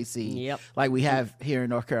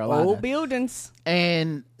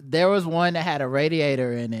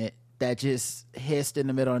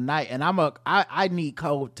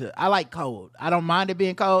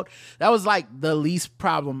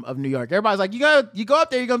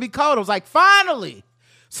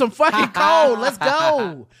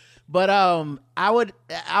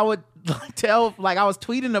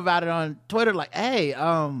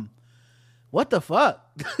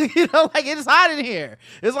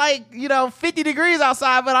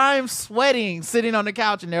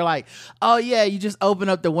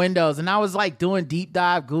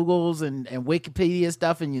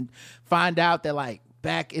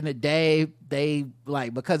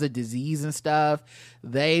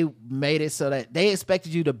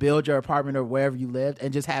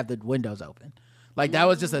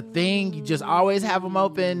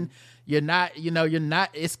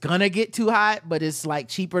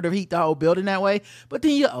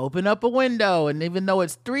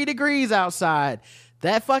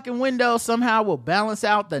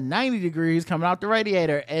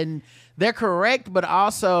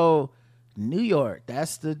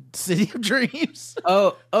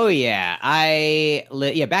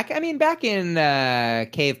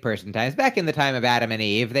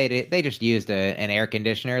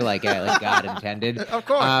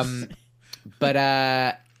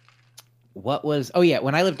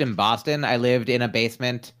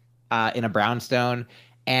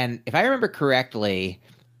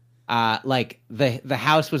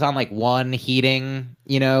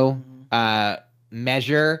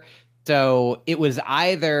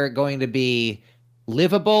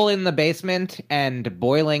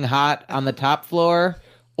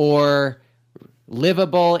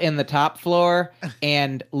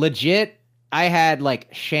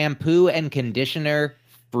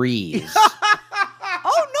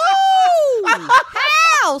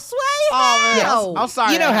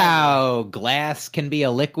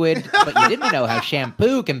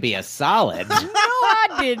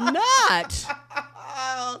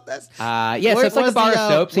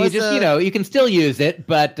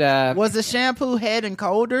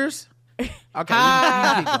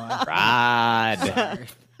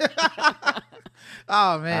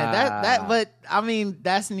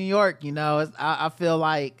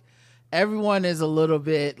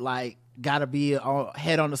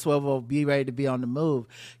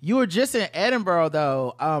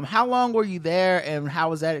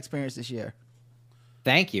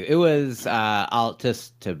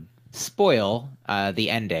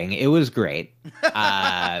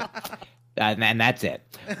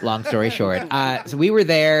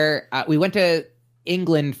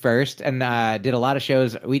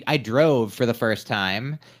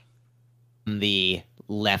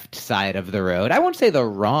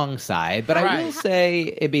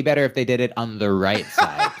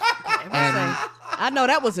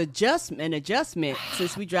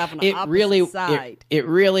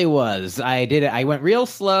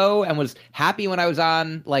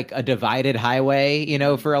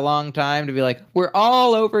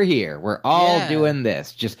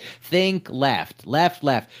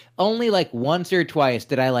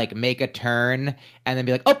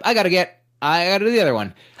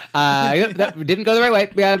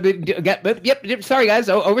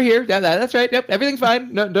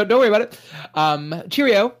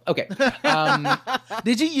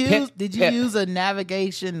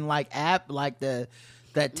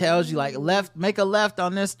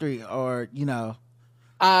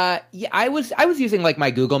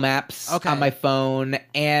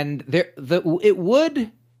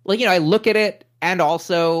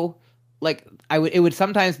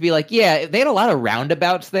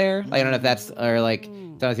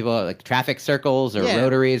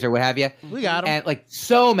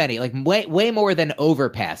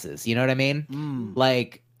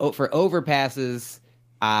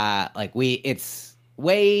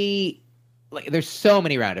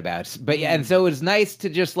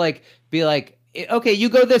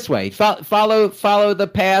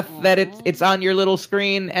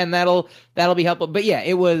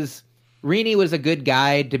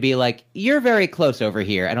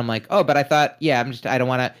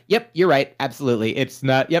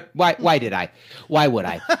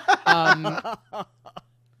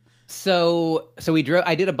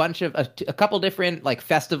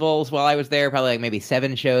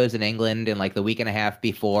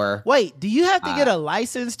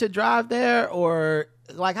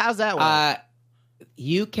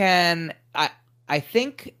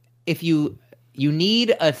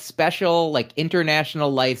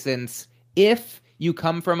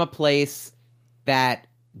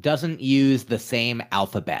doesn't use the same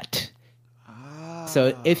alphabet.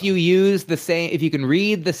 So if you can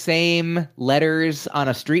read the same letters on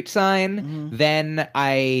a street sign, then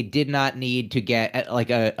I did not need to get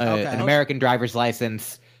an American driver's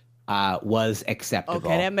license was acceptable.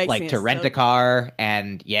 Okay, that makes like sense. to rent a car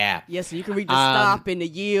and Yes, so you can read the stop and the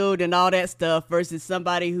yield and all that stuff versus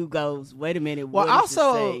somebody who goes, wait a minute, what does it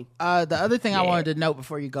say? The other thing I wanted to note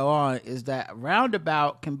before you go on is that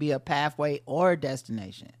roundabout can be a pathway or a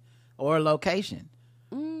destination or a location.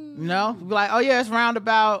 You know, be like, oh yeah, it's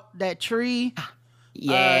roundabout that tree.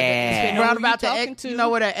 Yeah, roundabout the X. You know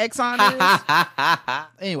where that Exxon is.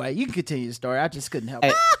 Anyway, you can continue the story. I just couldn't help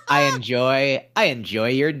it. I enjoy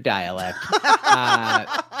your dialect.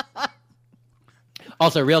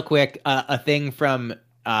 Also, real quick, a thing from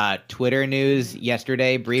Twitter news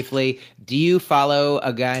yesterday. Briefly, do you follow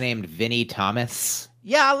a guy named Vinny Thomas?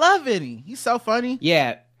 Yeah, I love Vinny. He's so funny.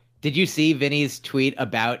 Yeah. Did you see Vinny's tweet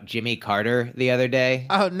about Jimmy Carter the other day?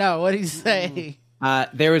 Oh, no. What did he say?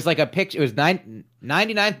 There was like a picture. It was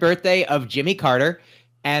 99th birthday of Jimmy Carter.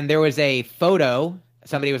 And there was a photo.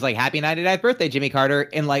 Somebody was like, happy 99th birthday, Jimmy Carter,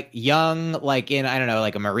 in like young, like in, I don't know,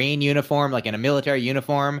 like a Marine uniform, like in a military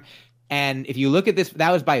uniform. And if you look at this,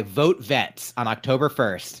 that was by Vote Vets on October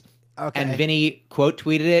 1st. Okay. And Vinny quote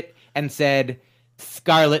tweeted it and said,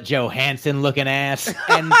 Scarlett Johansson looking ass.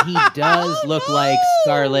 And he does look like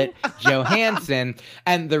Scarlett Johansson.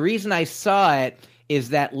 And the reason I saw it is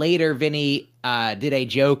that later Vinny did a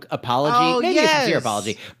joke apology, maybe a sincere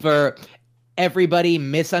apology, for everybody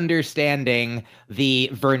misunderstanding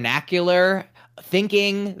the vernacular,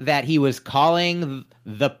 thinking that he was calling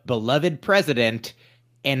the beloved president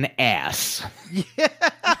an ass.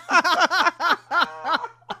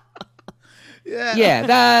 Yeah,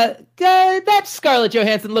 that Scarlett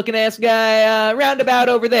Johansson looking ass guy roundabout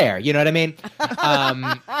over there. You know what I mean?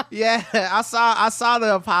 Yeah, I saw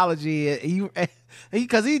the apology.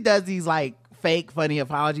 Because he does these like fake funny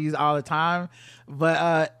apologies all the time.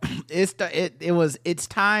 But it's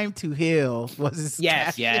time to heal. Was his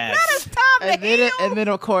yes. It's time to heal. And then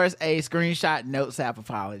of course a screenshot notes app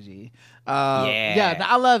apology.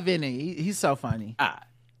 I love Vinny. He's so funny.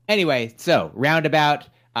 Anyway, so roundabout.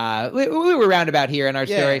 We were roundabout here in our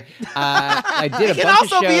story. I did a bunch of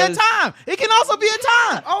shows. It can also be a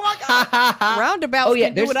time. Oh my god! Roundabouts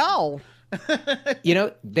can do it all. You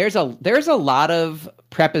know, there's a lot of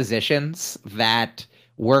prepositions that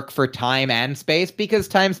work for time and space because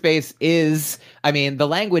time space is. I mean, the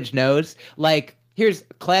language knows. Like, here's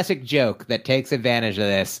a classic joke that takes advantage of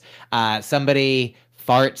this. Somebody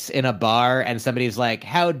farts in a bar and somebody's like,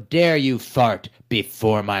 how dare you fart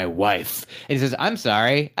before my wife? And he says, I'm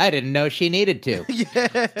sorry, I didn't know she needed to.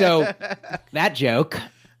 So that joke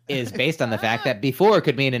is based on the fact that before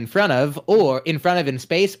could mean in front of, or in front of in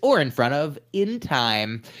space, or in front of in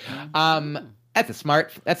time. That's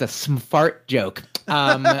a smart joke.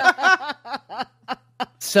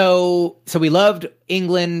 So we loved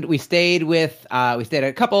England. We stayed at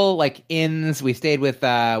a couple like inns. We stayed with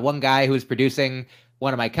one guy who was producing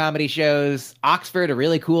one of my comedy shows. Oxford, a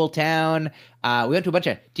really cool town. We went to a bunch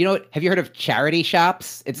of, have you heard of charity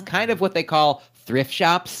shops? It's kind of what they call thrift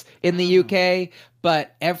shops in the UK.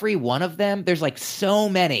 But every one of them, there's like so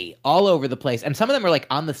many all over the place. And some of them are like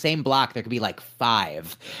on the same block. There could be like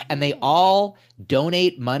 5. And they all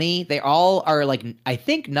donate money. They all are like, I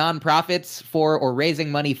think, nonprofits for or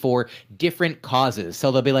raising money for different causes.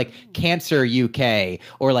 So they'll be like Cancer UK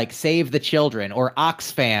or like Save the Children or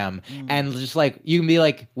Oxfam. And just like, you can be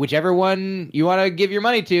like, whichever one you want to give your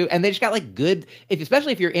money to. And they just got like good,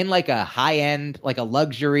 especially if you're in like a high end, like a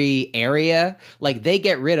luxury area, like they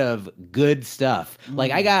get rid of good stuff.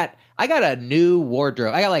 Like I got a new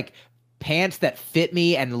wardrobe. I got like pants that fit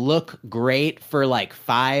me and look great for like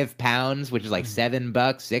 £5, which is like $7,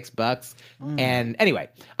 $6. And anyway,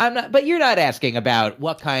 but you're not asking about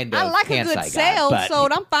what kind of I like pants a good I got, sale, but, so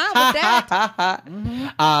I'm fine with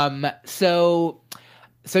that.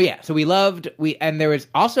 So we loved, and there was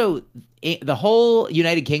also, the whole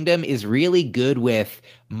United Kingdom is really good with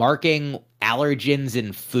marking allergens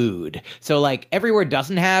in food. So like everywhere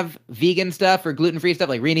doesn't have vegan stuff or gluten-free stuff.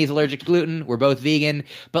 Like Renee's allergic to gluten. We're both vegan.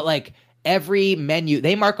 But like every menu,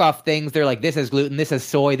 they mark off things. They're like, this has gluten, this has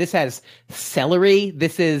soy, this has celery,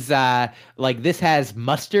 this is this has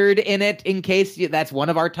mustard in it, in case that's one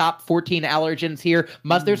of our top 14 allergens here.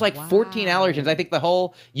 There's like 14 allergens. I think the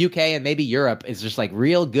whole UK and maybe Europe is just like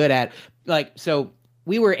real good at like, so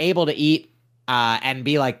we were able to eat and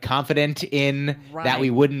be like confident in that we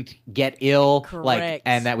wouldn't get ill, Correct. like,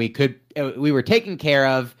 and that we were taken care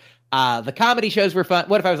of. The comedy shows were fun.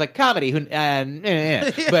 What if I was like comedy? But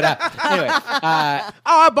anyway,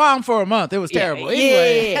 I bombed for a month. It was terrible.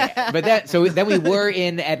 Anyway. Yeah. But then we were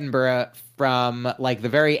in Edinburgh from like the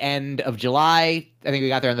very end of July. I think we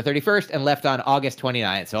got there on the 31st and left on August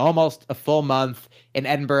 29th. So almost a full month in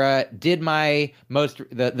Edinburgh. Did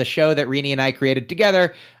the show that Rini and I created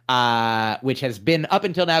together, which has been up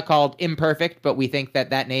until now called Imperfect, but we think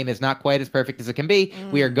that name is not quite as perfect as it can be.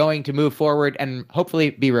 We are going to move forward and hopefully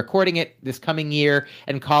be recording it this coming year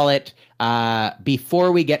and call it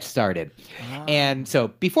Before We Get Started. And so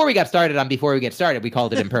before we got started on Before We Get Started, we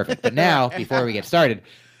called it Imperfect. But now, Before We Get Started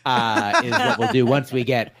is what we'll do once we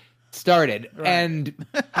get started. Right. And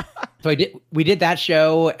so we did that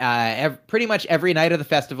show pretty much every night of the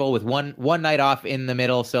festival with one night off in the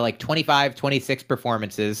middle. So like 25, 26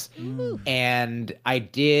 performances. And I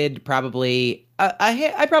did probably,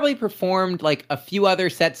 I probably performed like a few other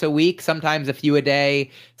sets a week, sometimes a few a day,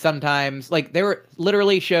 sometimes like there were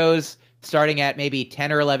literally shows starting at maybe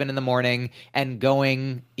 10 or 11 in the morning and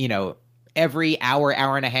going, every hour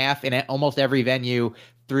and a half in almost every venue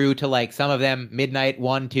through to like some of them midnight,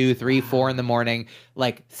 1, 2, 3, 4 in the morning,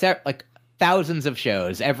 like thousands of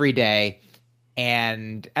shows every day,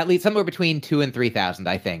 and at least somewhere between 2,000 and 3,000,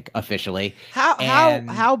 I think, officially.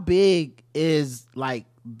 How big is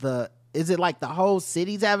is it like the whole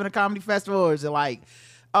city's having a comedy festival, or is it like,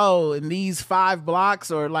 in these 5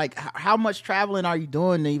 blocks, or like how much traveling are you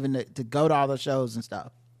doing even to go to all the shows and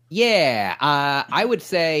stuff? Yeah, I would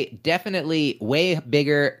say definitely way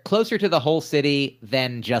bigger, closer to the whole city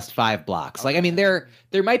than just 5 blocks. Like, I mean, there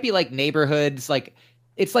might be like neighborhoods, like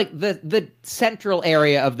it's like the central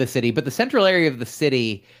area of the city, but the central area of the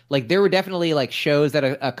city, like there were definitely like shows at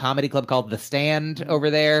a comedy club called The Stand over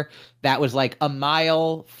there that was like a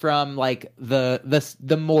mile from like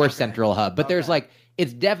the more central hub. But there's like,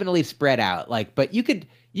 it's definitely spread out. Like, but you could,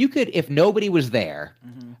 if nobody was there,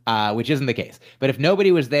 which isn't the case, but if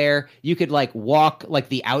nobody was there, you could like walk like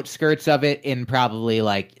the outskirts of it in probably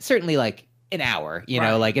like, certainly like an hour,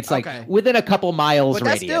 like it's like within a couple miles but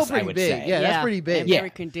that's radius, still pretty I would big. say. Yeah, that's pretty big. Very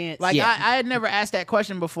condensed. Like I had never asked that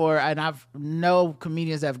question before, and I've no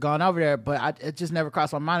comedians that have gone over there, but it just never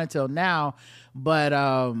crossed my mind until now. But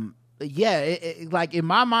like in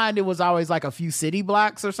my mind, it was always like a few city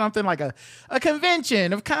blocks or something, like a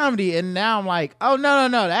convention of comedy, and now I'm like, oh no,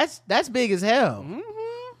 that's big as hell.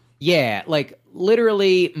 Yeah, like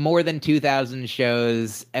literally more than 2,000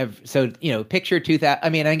 shows. So, picture 2,000. I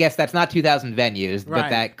mean, I guess that's not 2,000 venues, but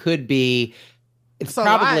that could be. It's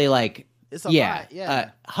probably like. It's a lot,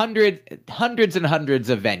 yeah. Hundreds and hundreds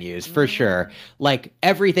of venues for sure. Like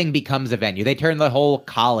everything becomes a venue. They turn the whole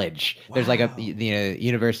college. Wow. There's like a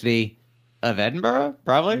University of Edinburgh,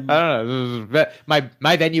 probably. I don't know.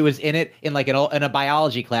 My venue was in it in like in a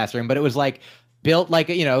biology classroom, but it was like built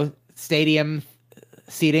like stadium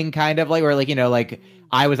seating kind of like, where like like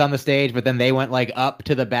I was on the stage, but then they went like up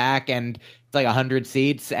to the back, and it's like 100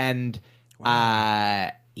 seats, and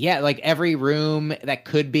like every room that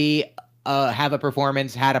could be have a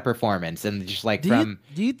performance had a performance, and just like do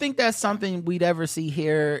you think that's something we'd ever see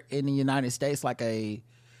here in the United States, like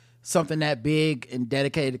something that big and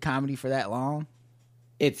dedicated to comedy for that long?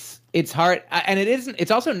 It's hard, and it isn't.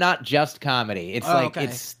 It's also not just comedy. It's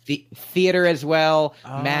it's theater as well,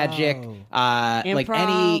 magic, like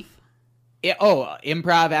any.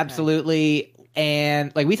 Improv, absolutely.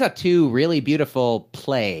 And like we saw 2 really beautiful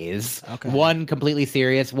plays. One completely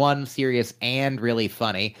serious, one serious and really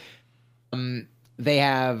funny. They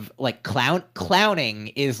have like clowning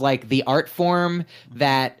is like the art form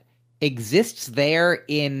that exists there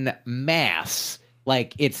in mass.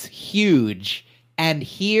 Like it's huge. And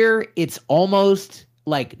here it's almost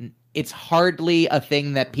like it's hardly a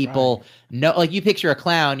thing that people know. Like you picture a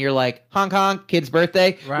clown, you're like, honk honk, kid's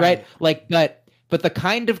birthday, right? Like, but the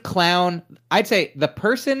kind of clown, I'd say the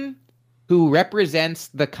person who represents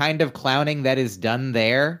the kind of clowning that is done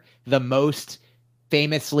there the most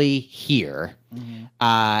famously here.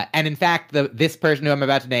 And in fact, this person who I'm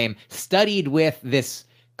about to name studied with this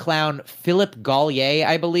clown Philip Gallier,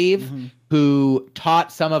 I believe, who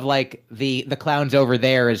taught some of like the clowns over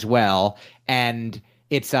there as well. And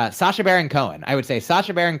it's Sacha Baron Cohen. I would say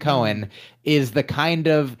Sacha Baron Cohen is the kind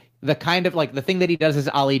of like the thing that he does is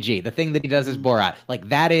Ali G. The thing that he does is Borat. Like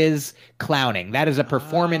that is clowning. That is a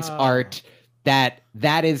performance art. That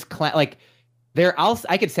is like.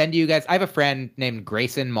 I could send you guys. I have a friend named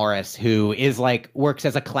Grayson Morris who is like works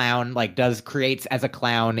as a clown, like creates as a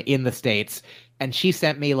clown in the States, and she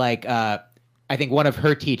sent me like I think one of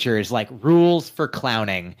her teachers like rules for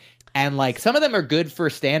clowning, and like some of them are good for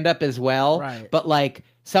stand up as well, but like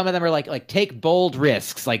some of them are like take bold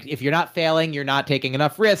risks. Like if you're not failing, you're not taking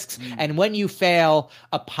enough risks. And when you fail,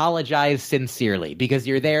 apologize sincerely because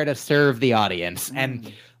you're there to serve the audience.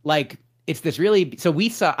 And like it's this really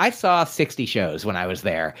I saw 60 shows when I was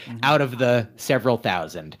there out of the several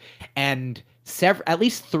thousand. And at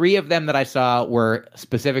least 3 of them that I saw were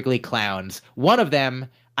specifically clowns. One of them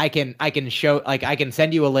I can show, like I can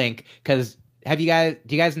send you a link because do you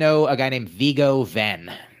guys know a guy named Viggo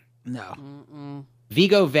Venn? No.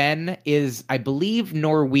 Viggo Venn is, I believe,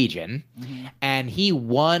 Norwegian, and he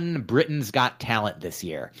won Britain's Got Talent this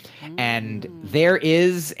year. And there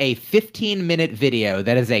is a 15-minute video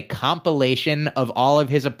that is a compilation of all of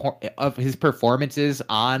his performances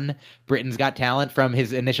on Britain's Got Talent from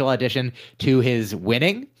his initial audition to his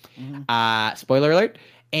winning. Spoiler alert.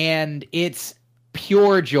 And it's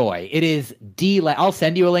pure joy. It is I'll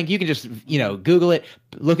send you a link. You can just, Google it,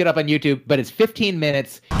 look it up on YouTube, but it's 15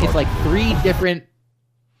 minutes. It's like 3 different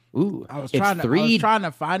I was trying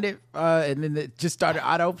to find it, and then it just started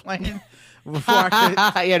auto playing before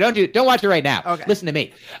I could. Yeah, don't watch it right now. Okay. Listen to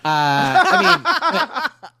me.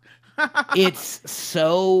 It's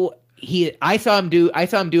so I saw him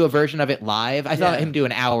do a version of it live. I saw him do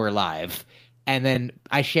an hour live, and then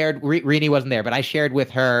I shared. Rini wasn't there, but I shared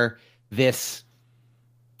with her this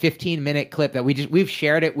 15-minute clip that we've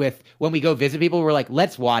shared it with when we go visit people. We're like,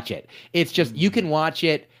 let's watch it. It's just you can watch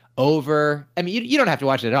it over. I mean, you don't have to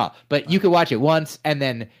watch it at all, but you could watch it once, and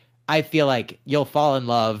then I feel like you'll fall in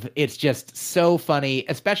love. It's just so funny,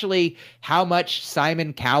 especially how much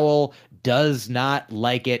Simon Cowell does not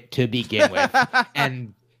like it to begin with.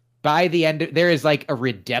 And by the end, there is like a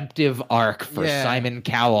redemptive arc for Simon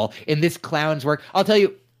Cowell in this clown's work. I'll tell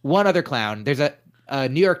you one other clown. There's a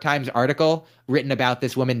New York Times article written about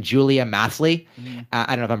this woman, Julia Masley. I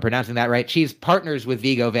don't know if I'm pronouncing that right. She's partners with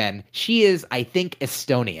Viggo Venn. She is, I think,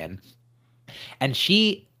 Estonian. And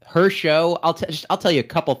her show, I'll tell you a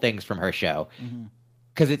couple things from her show.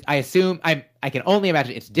 Because I can only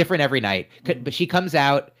imagine it's different every night. But she comes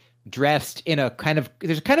out dressed in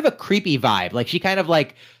there's kind of a creepy vibe. Like she kind of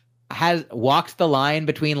like walks the line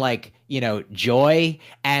between like, joy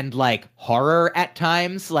and like horror at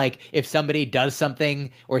times. Like if somebody does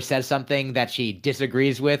something or says something that she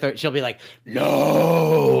disagrees with, or she'll be like,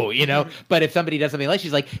 no, but if somebody does something like,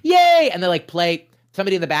 she's like, yay. And they like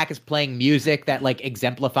somebody in the back is playing music that like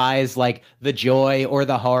exemplifies like the joy or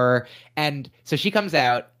the horror. And so she comes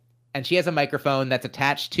out and she has a microphone that's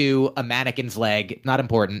attached to a mannequin's leg. Not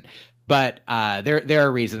important. But there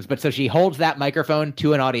are reasons. But so she holds that microphone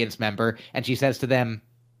to an audience member and she says to them,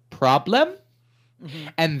 problem?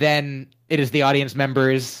 And then it is the audience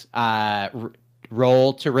member's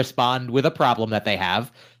role to respond with a problem that they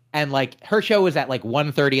have. And like her show was at like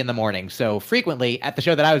 1:30 in the morning. So frequently at the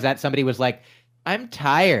show that I was at, somebody was like, I'm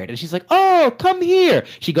tired. And she's like, oh, come here.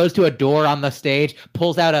 She goes to a door on the stage,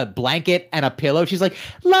 pulls out a blanket and a pillow. She's like,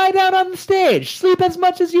 lie down on the stage. Sleep as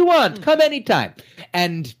much as you want. Come anytime.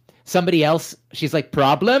 And somebody else, she's like,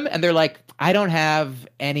 problem? And they're like, I don't have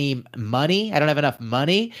any money. I don't have enough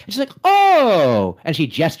money. And she's like, oh. And she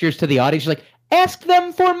gestures to the audience. She's like, ask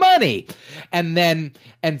them for money. And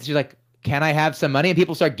she's like, can I have some money? And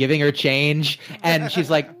people start giving her change. And she's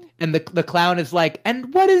like, and the clown is like,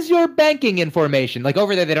 and what is your banking information? Like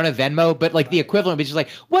over there, they don't have Venmo, but like the equivalent would be just like,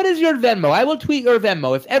 what is your Venmo? I will tweet your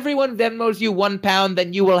Venmo. If everyone Venmos you £1,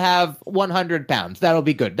 then you will have 100 pounds. That'll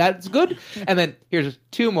be good. That's good. And then here's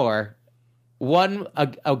 2 more. One,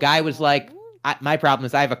 a guy was like, my problem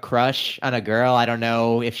is I have a crush on a girl. I don't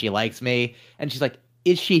know if she likes me. And she's like,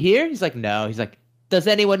 is she here? He's like, no. He's like, does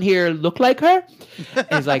anyone here look like her? And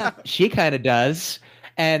he's like, she kind of does.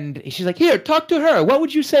 And she's like, here, talk to her. What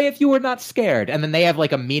would you say if you were not scared? And then they have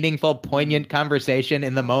like a meaningful, poignant conversation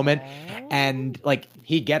in the moment. And like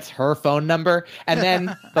he gets her phone number. And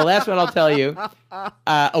then the last one I'll tell you,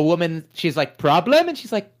 a woman, she's like, problem? And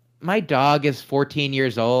she's like, my dog is 14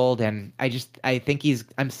 years old and I think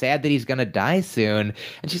I'm sad that he's going to die soon.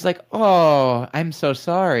 And she's like, oh, I'm so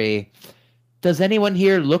sorry. Does anyone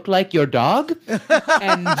here look like your dog?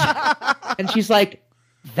 And she's like,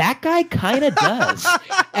 that guy kind of does.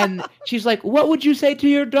 And she's like, what would you say to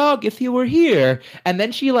your dog if he were here? And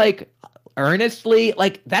then she like earnestly,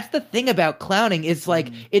 like, that's the thing about clowning is like,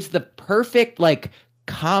 it's the perfect like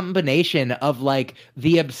combination of like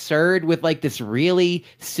the absurd with like this really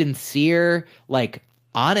sincere like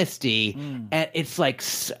honesty. And it's like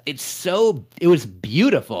it was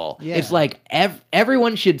beautiful. It's like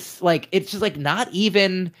everyone should like, it's just like not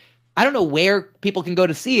even, I don't know where people can go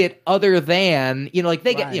to see it other than, like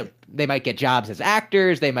they get, they might get jobs as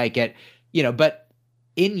actors, they might get, but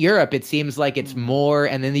in Europe it seems like it's more,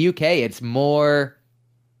 and in the UK it's more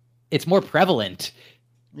prevalent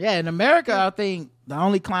Yeah, in America, I think the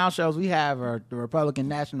only clown shows we have are the Republican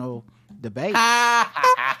National Debate.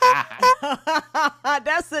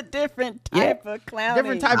 That's a different type of clowning.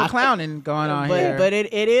 Different type of clowning going on here. But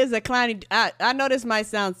it is a clowning. I know this might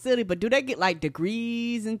sound silly, but do they get like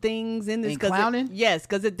degrees and things in this? In clowning? Yes,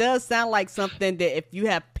 because it does sound like something that if you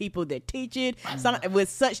have people that teach it with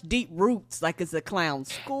such deep roots, like it's a clown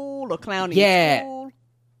school or clowning school.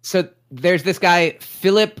 So there's this guy,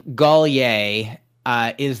 Philip Gallier,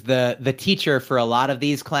 is the teacher for a lot of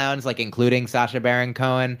these clowns, like including Sacha Baron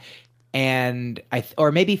Cohen. And I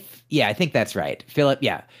think that's right. Philip,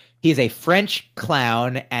 yeah. He's a French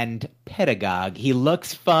clown and pedagogue. He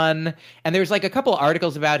looks fun. And there's like a couple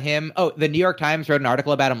articles about him. Oh, the New York Times wrote an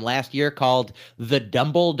article about him last year called The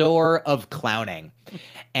Dumbledore of Clowning.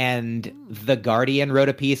 And The Guardian wrote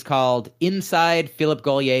a piece called Inside Philip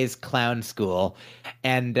Gollier's Clown School.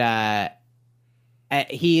 And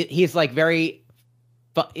he's like very...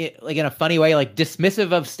 like in a funny way, like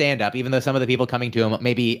dismissive of stand-up, even though some of the people coming to him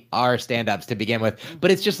maybe are stand-ups to begin with.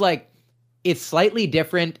 But it's just like, it's slightly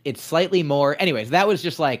different. It's slightly more. Anyways, that was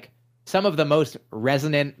just like some of the most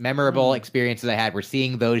resonant, memorable experiences I had were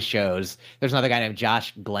seeing those shows. There's another guy named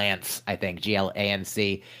Josh Glantz, I think,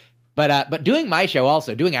 Glanc. But doing my show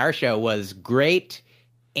also, doing our show was great.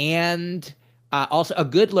 And also a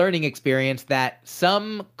good learning experience that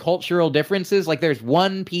some cultural differences, like there's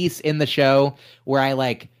one piece in the show where I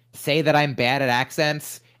like say that I'm bad at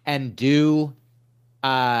accents and do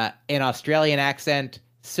an Australian accent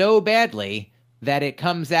so badly that it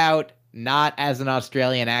comes out not as an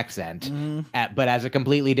Australian accent, but as a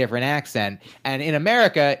completely different accent. And in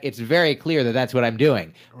America, it's very clear that that's what I'm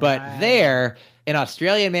doing. But there, an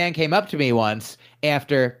Australian man came up to me once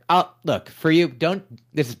after, look, for you,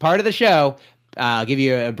 this is part of the show. I'll give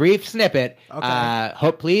you a brief snippet.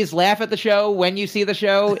 Okay. Please laugh at the show when you see the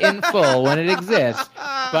show in full when it exists.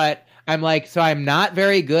 But I'm like, so I'm not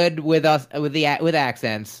very good with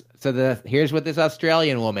accents. So here's what this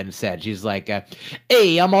Australian woman said. She's like,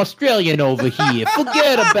 "Hey, I'm Australian over here.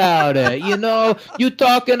 Forget about it. You know, you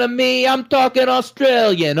talking to me, I'm talking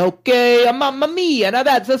Australian. Okay, Mamma mia. Now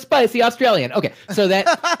that's a spicy Australian. Okay, so that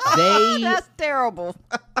that's terrible.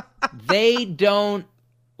 They don't.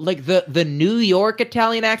 Like the New York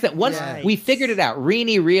Italian accent. Once we figured it out,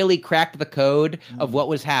 Rini really cracked the code of what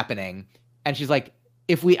was happening. And she's like,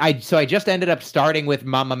 so I just ended up starting with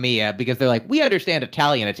Mamma Mia because they're like, we understand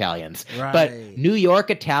Italians. Right. But New York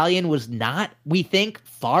Italian was not, we think,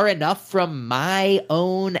 far enough from my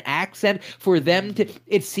own accent for them to,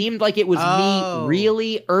 it seemed like it was me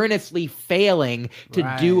really earnestly failing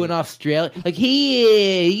to do an Australian, like,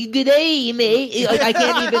 hey, good day, mate. Like,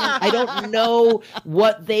 I don't know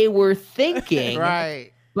what they were thinking.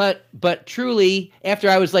 Right. But truly, after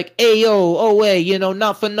I was like, hey, you know,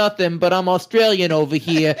 not for nothing, but I'm Australian over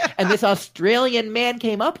here. And this Australian man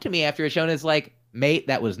came up to me after a show and is like, mate,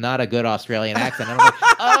 that was not a good Australian accent. And I'm like,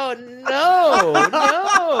 oh,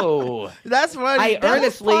 no. That's funny. I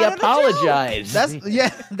earnestly apologize.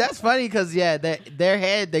 That's funny because, their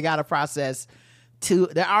head, they got to process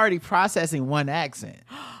they're already processing one accent.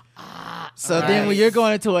 So then when you're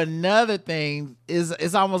going into another thing,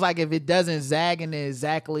 it's almost like if it doesn't zag into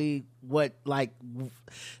exactly what, like,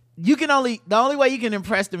 the only way you can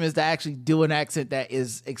impress them is to actually do an accent that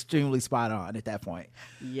is extremely spot on at that point.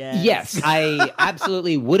 Yes, I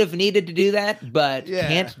absolutely would have needed to do that, but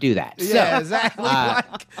can't do that. Yeah, so,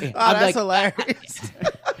 exactly. That's hilarious.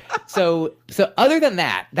 So other than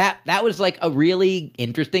that was like a really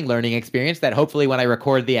interesting learning experience that hopefully when I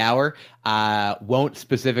record the hour won't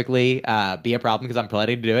specifically be a problem because I'm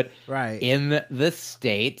planning to do it in the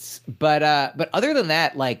States. But other than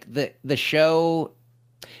that, like the show,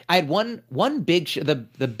 I had one big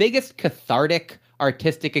the biggest cathartic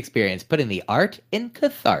artistic experience, putting the art in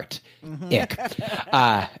cathart.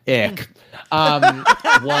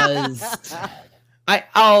 Was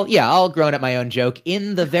I'll groan at my own joke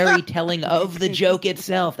in the very telling of the joke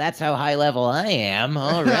itself. That's how high level I am.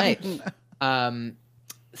 All right.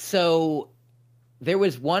 So there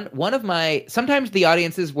was one of my, sometimes the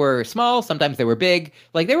audiences were small, sometimes they were big.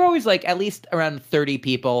 Like they were always like at least around 30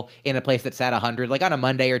 people in a place that sat 100. Like on a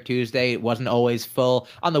Monday or Tuesday, it wasn't always full.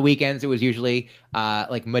 On the weekends, it was usually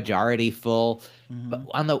like majority full. But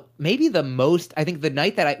on the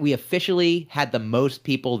night that we officially had the most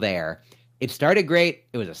people there, it started great.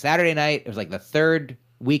 It was a Saturday night. It was like the third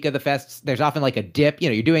week of the fest. There's often like a dip. You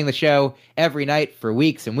know, you're doing the show every night for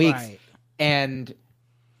weeks and weeks. Right. And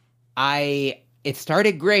it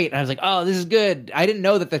started great. And I was like, oh, this is good. I didn't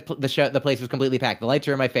know that the place was completely packed. The lights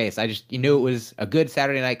were in my face. You knew it was a good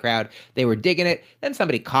Saturday night crowd. They were digging it. Then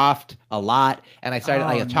somebody coughed a lot. And I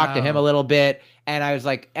talked to him a little bit. And I was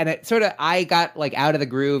like, and it sort of, I got like out of the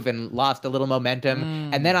groove and lost a little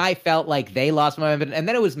momentum. And then I felt like they lost momentum. And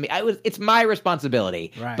then it was me. It's my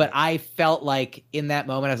responsibility. Right. But I felt like in that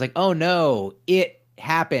moment, I was like, oh no, it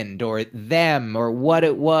happened, or them, or what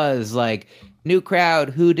it was, like new crowd,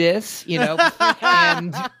 who dis,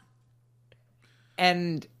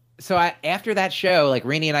 and so after that show, like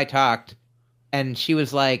Rainey and I talked, and she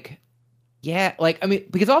was like, yeah, like, I mean,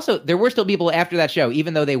 because also there were still people after that show,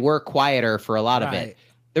 even though they were quieter for a lot of it.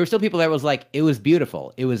 There were still people that was like, it was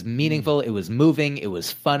beautiful. It was meaningful. It was moving. It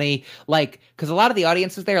was funny. Like, because a lot of the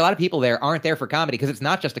audiences there, a lot of people there aren't there for comedy because it's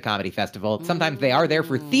not just a comedy festival. Sometimes they are there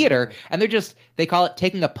for theater, and they call it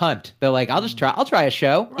taking a punt. They're like, I'll try a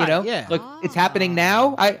show, Yeah. Look, it's happening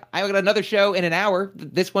now. I got another show in an hour.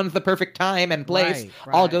 This one's the perfect time and place.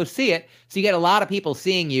 Right. I'll go see it. So you get a lot of people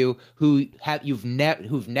seeing you who've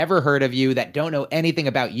never heard of you, that don't know anything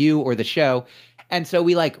about you or the show. And so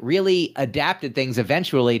we like really adapted things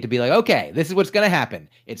eventually to be like, okay, this is what's going to happen.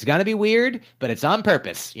 It's going to be weird, but it's on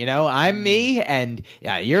purpose. I'm me, and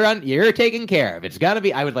you're taken care of. It's going to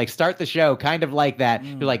be, I would like start the show kind of like that.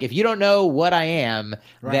 You're like, if you don't know what I am,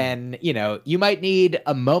 then, you might need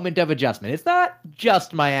a moment of adjustment. It's not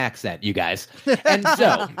just my accent, you guys. And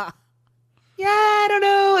so, yeah, I don't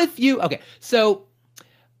know if okay. So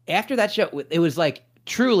after that show, it was like,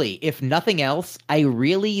 truly, if nothing else, I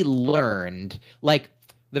really learned, like,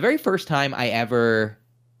 the very first time I ever,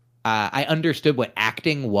 I understood what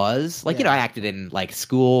acting was. Like, I acted in, like,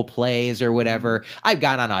 school plays or whatever. I've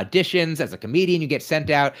gone on auditions as a comedian, you get sent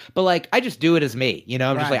out. But, like, I just do it as me,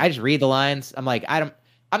 I'm just like, I just read the lines. I'm like, I'm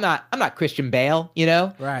not Christian Bale,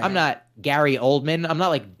 Right. I'm not Gary Oldman. I'm not,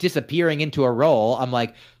 like, disappearing into a role. I'm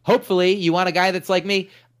like, hopefully you want a guy that's like me.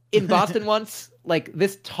 In Boston once, like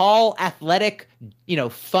this tall, athletic,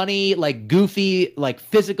 funny, like goofy, like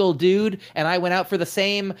physical dude. And I went out for the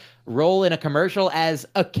same role in a commercial as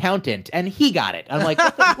accountant, and he got it. I'm like,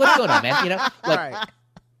 what's going on, man? Right.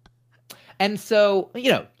 And so,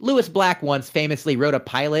 Lewis Black once famously wrote a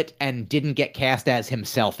pilot and didn't get cast as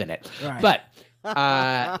himself in it. Right.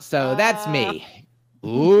 But, so that's me.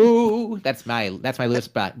 Ooh, that's my Lewis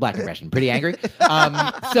Black impression. Pretty angry.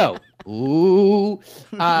 So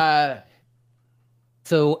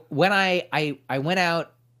when I went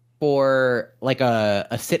out for like a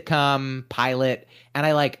sitcom pilot, and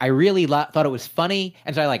I really thought it was funny,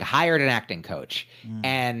 and so I like hired an acting coach,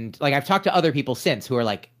 and like I've talked to other people since who are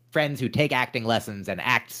like friends who take acting lessons and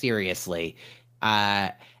act seriously,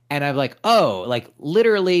 and I'm like, oh, like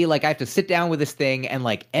literally, like I have to sit down with this thing, and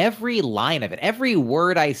like every line of it, every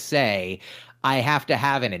word I say, I have to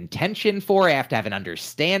have an intention for, I have to have an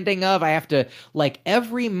understanding of, I have to, like,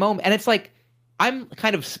 every moment. And it's like, I'm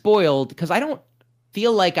kind of spoiled because I don't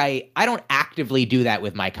feel like I don't actively do that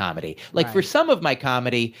with my comedy. Like, for some of my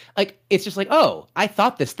comedy, like, it's just like, oh, I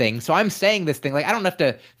thought this thing, so I'm saying this thing. Like, I don't have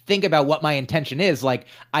to think about what my intention is. Like,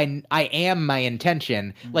 I am my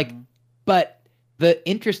intention. Like, but the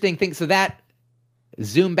interesting thing, so that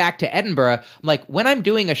zoom back to Edinburgh, I'm like, when I'm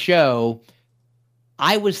doing a show,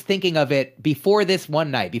 I was thinking of it before this one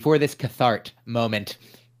night, before this cathart moment.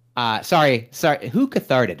 Sorry, who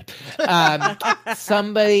catharted?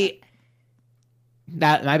 Somebody.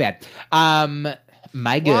 My bad.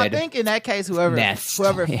 My good. Well, I think in that case, whoever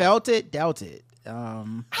felt it, dealt it.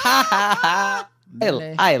 I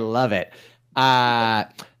love it.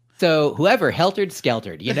 So whoever heltered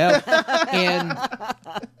skeltered, and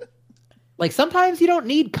like sometimes you don't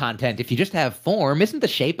need content if you just have form. Isn't the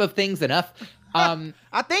shape of things enough?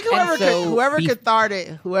 I think whoever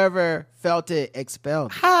catharted, whoever felt it,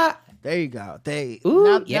 expelled it. There you go.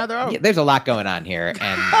 Now they're over. There's a lot going on here,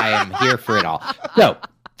 and I am here for it all. So,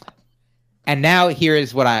 and now here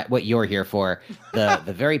is what you're here for. The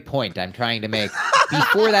very point I'm trying to make.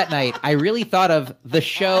 Before that night, I really thought of the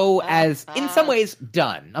show as, in some ways,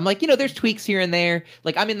 done. I'm like, there's tweaks here and there.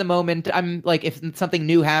 Like, I'm in the moment. I'm like, if something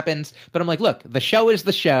new happens, but I'm like, look, the show is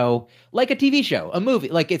the show, like a TV show, a movie.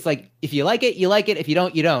 Like, it's like, if you like it, you like it. If you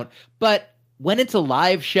don't, you don't. But when it's a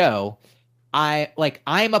live show, I'm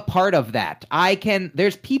a part of that.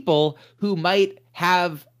 There's people who might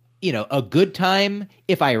have, a good time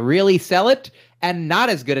if I really sell it, and not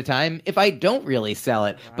as good a time if I don't really sell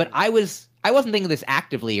it. Right. But I wasn't thinking this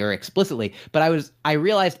actively or explicitly, but I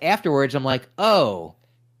realized afterwards, I'm like, oh,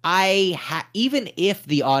 even if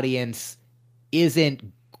the audience isn't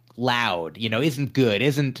loud, isn't good,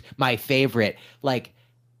 isn't my favorite, like,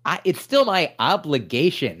 it's still my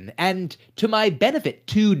obligation and to my benefit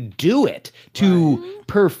to do it, to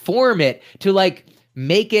perform it, to like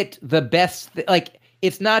make it the best. Like,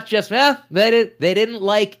 it's not just, they didn't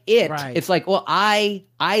like it. Right. It's like, well, I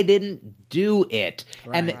didn't do it.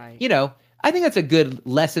 Right. And, I think that's a good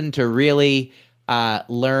lesson to really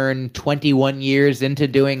learn 21 years into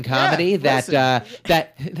doing comedy. That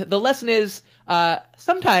the lesson is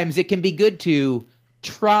sometimes it can be good to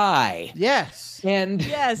try. Yes. And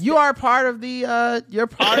Yes, You are part of the you're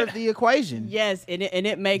part of the equation. yes, and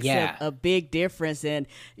it makes a big difference. And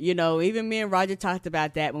even me and Roger talked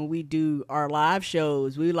about that when we do our live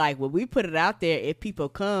shows. We when we put it out there, if people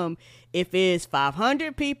come, if it's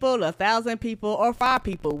 500 people, 1,000 people, or 5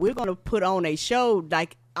 people, we're gonna put on a show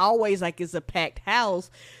like it's a packed house,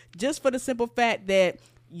 just for the simple fact that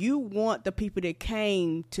you want the people that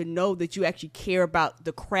came to know that you actually care about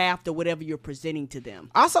the craft or whatever you're presenting to them.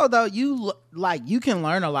 Also, though, you can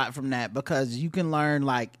learn a lot from that, because you can learn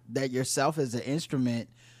that yourself as an instrument.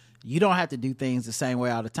 You don't have to do things the same way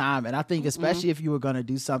all the time. And I think especially if you were going to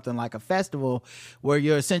do something like a festival where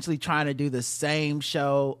you're essentially trying to do the same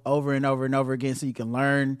show over and over and over again, so you can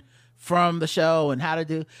learn from the show and how to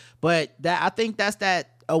do. But I think that's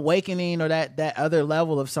that awakening, or that other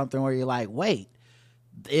level of something where you're like, wait,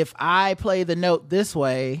 if I play the note this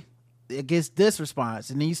way, it gets this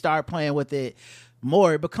response. And then you start playing with it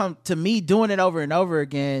more. It becomes, to me, doing it over and over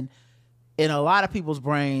again, in a lot of people's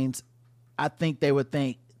brains, I think they would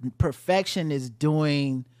think perfection is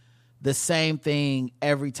doing the same thing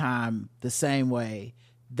every time the same way.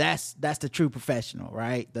 That's the true professional,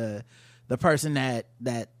 right? The person that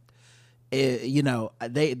the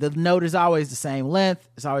note is always the same length,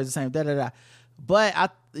 it's always the same da-da-da. But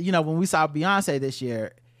when we saw Beyonce this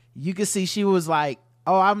year, you could see she was like,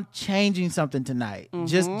 oh, I'm changing something tonight,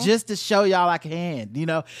 just to show y'all I can,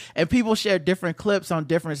 and people share different clips on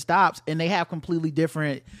different stops, and they have completely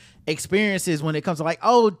different experiences when it comes to like,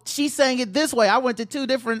 oh, she sang it this way, I went to 2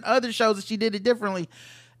 different other shows and she did it differently.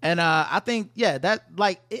 And I think, that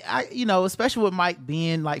especially with Mike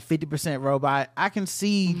being like 50% robot, I can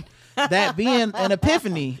see that being an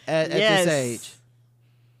epiphany at this age.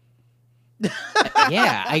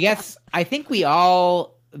 Yeah, I think we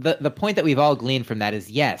all, the point that we've all gleaned from that is,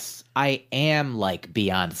 yes, I am like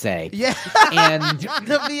Beyonce. Yeah. And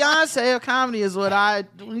the Beyonce of comedy is what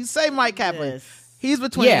when you say Mike Kaplan, he's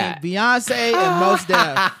between Beyonce and Mos Def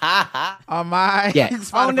on my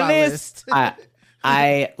Spotify on the list.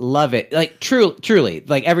 I love it. Like truly,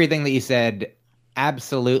 like everything that you said,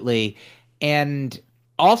 absolutely. And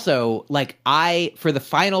also, like, for the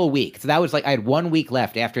final week, so that was like, I had 1 week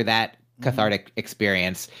left after that cathartic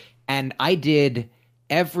experience, and I did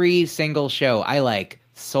every single show. I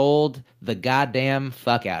sold the goddamn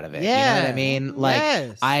fuck out of it. Yeah. You know what I mean? Like,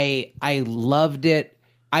 I loved it.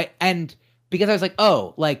 Because I was like,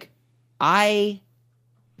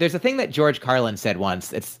 there's a thing that George Carlin said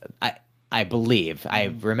once. I believe,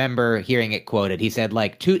 I remember hearing it quoted. He said,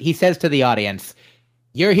 he says to the audience,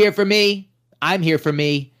 "You're here for me. I'm here for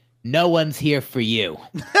me. No one's here for you."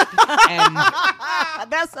 And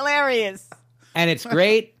that's hilarious. And it's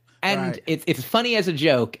great. And Right. it's funny as a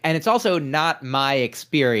joke. And it's also not my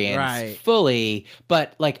experience fully.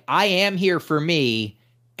 But I am here for me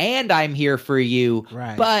and I'm here for you.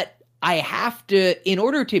 Right. But I have to, in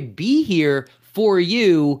order to be here for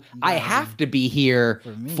you, I have to be here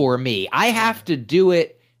for me. I have to do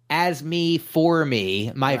it as me, for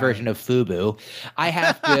me, my version of FUBU. I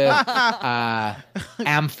have to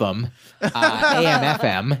AMFM,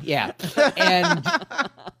 AMFM, yeah.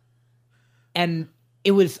 And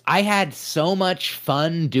it was, I had so much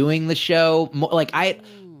fun doing the show.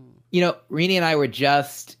 Rini and I were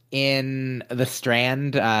just in the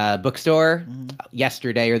Strand bookstore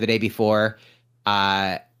yesterday or the day before,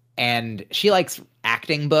 and she likes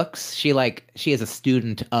acting books. She is a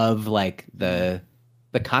student of the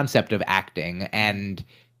concept of acting, and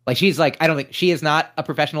she's I don't think she is not a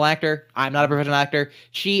professional actor. I'm not a professional actor.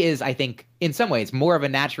 She is, I think, in some ways more of a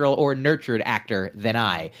natural or nurtured actor than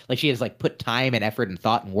I. She has put time and effort and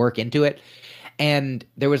thought and work into it. And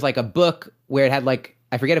there was a book where it had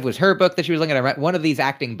I forget if it was her book that she was looking at. One of these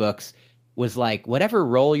acting books was whatever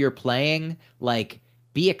role you're playing,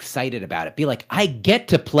 be excited about it. Be I get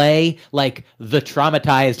to play the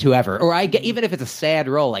traumatized whoever, or I get, even if it's a sad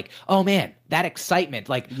role, oh man, that excitement,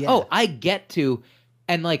 oh, I get to,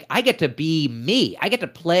 and I get to be me. I get to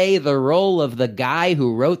play the role of the guy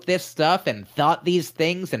who wrote this stuff and thought these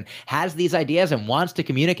things and has these ideas and wants to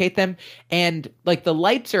communicate them. And the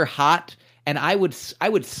lights are hot, and I would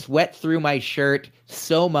sweat through my shirt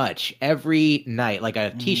so much every night,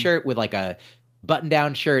 a t-shirt with a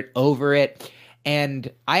button-down shirt over it.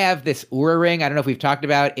 And I have this Oura ring. I don't know if we've talked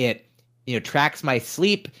about it. Tracks my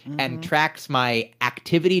sleep and tracks my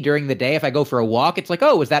activity during the day. If I go for a walk, it's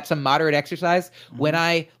oh, was that some moderate exercise? When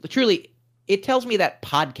it tells me that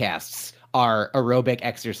podcasts are aerobic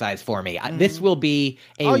exercise for me. This will be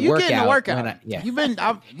a workout. Oh, you're getting a workout.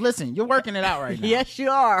 Yeah. Listen, you're working it out right now. Yes, you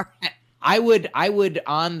are. I would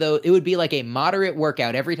it would be like a moderate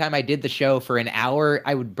workout. Every time I did the show for an hour,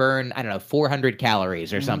 I would burn, I don't know, 400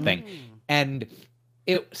 calories or something. And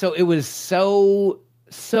it was so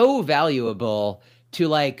valuable to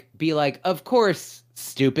like be like, of course,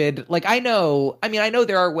 stupid. Like I know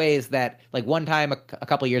there are ways that, like, one time a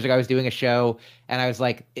couple of years ago I was doing a show and I was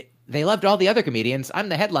like, they loved all the other comedians. I'm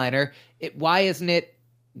the headliner. Why isn't it?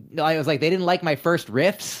 I was like, they didn't like my first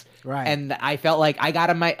riffs. Right. And I felt like I got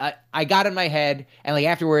in my head, and like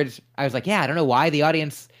afterwards I was like, yeah, I don't know why the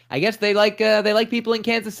audience, I guess they like people in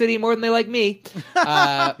Kansas City more than they like me.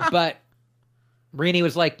 But Rini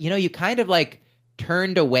was like, you kind of like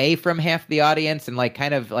turned away from half the audience and like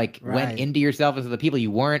kind of like went into yourself as the people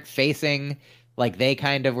you weren't facing. Like they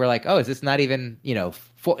kind of were like, oh, is this not even,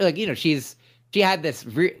 she had this,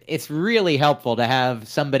 it's really helpful to have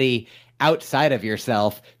somebody outside of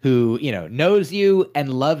yourself who, knows you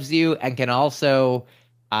and loves you and can also,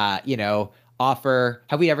 offer.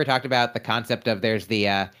 Have we ever talked about the concept of there's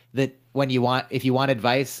if you want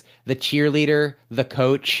advice, the cheerleader, the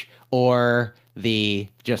coach, or the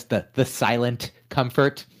silent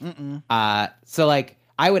comfort? So like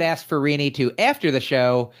I would ask for Rini to, after the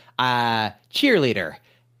show, cheerleader.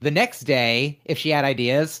 The next day, if she had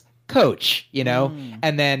ideas, coach,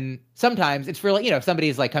 and then sometimes it's for, if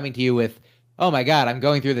somebody's like coming to you with, oh my God, I'm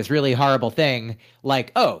going through this really horrible thing.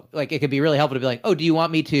 Like, it could be really helpful to be like, oh, do you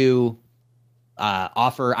want me to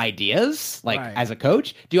offer ideas as a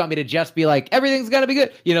coach? Do you want me to just be like, everything's going to be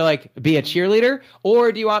good, like be a cheerleader?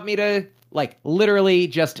 Or do you want me to like literally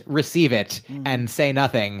just receive it and say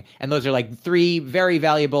nothing? And those are like three very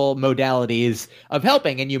valuable modalities of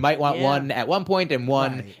helping. And you might want one at one point and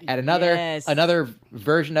one at another. Yes. Another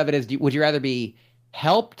version of it is, would you rather be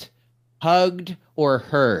helped, hugged, or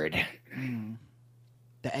heard?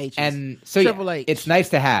 The H. And so Triple H. It's nice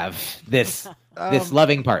to have this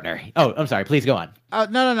loving partner. Oh, I'm sorry. Please go on.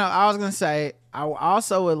 No. I was going to say, I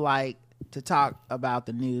also would like to talk about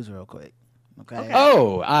the news real quick. Okay.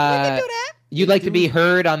 Oh, we can do that. You'd like to be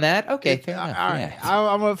heard on that? Okay, fair enough. All right. Yeah.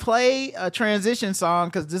 I'm going to play a transition song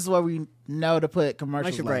because this is where we know to put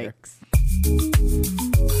commercials later. Breaks.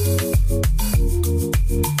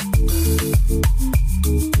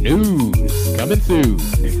 News coming soon.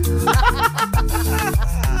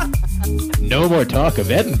 No more talk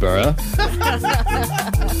of Edinburgh.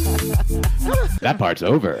 That part's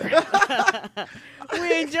over.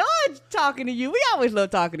 We enjoyed talking to you. We always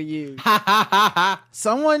love talking to you.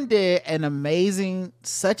 Someone did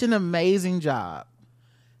such an amazing job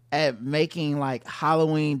at making like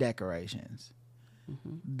Halloween decorations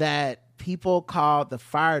that people called the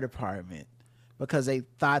fire department because they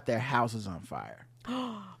thought their house was on fire.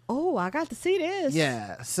 Oh, I got to see this.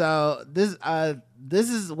 Yeah. So this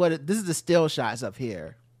is the still shots up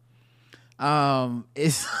here.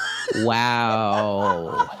 It's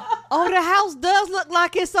Wow. Oh, the house does look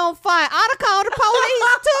like it's on fire. I'd have called the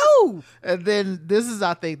police too. and then this is,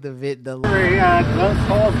 I think, the Let's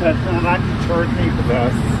hold that and I can charge me for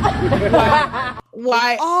this.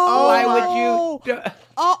 Why? Oh, Why would you?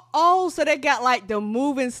 So they got like the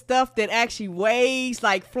moving stuff that actually weighs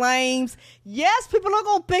like flames. Yes, people are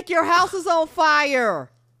gonna pick your houses on fire.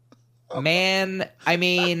 Man, I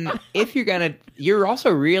mean, if you're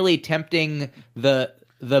also really tempting the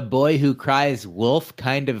boy who cries wolf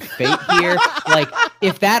kind of fate here. Like,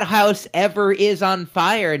 if that house ever is on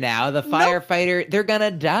fire now, the firefighter, they're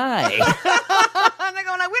gonna die. They're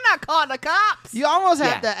going like, we're not calling the cops. You almost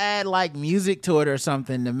have to add like music to it or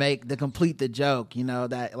something to complete the joke.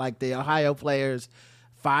 That like the Ohio players.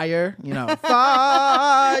 Fire,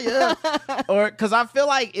 fire. Or because I feel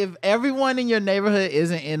like if everyone in your neighborhood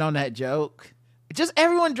isn't in on that joke, just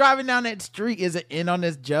everyone driving down that street isn't in on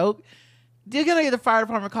this joke, you're gonna get the fire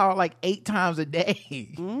department called like 8 times a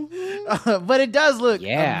day. But it does look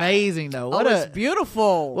amazing, though. It's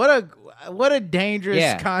beautiful. What a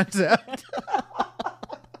dangerous concept.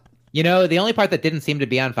 The only part that didn't seem to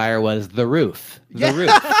be on fire was the roof. The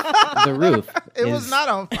roof. It was not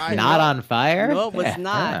on fire. Not on fire? No, it was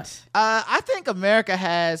not. I think America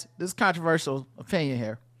has this controversial opinion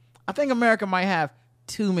here. I think America might have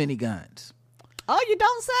too many guns. Oh, you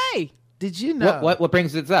don't say. Did you know? What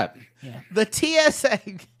brings this up? Yeah. The TSA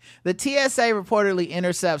reportedly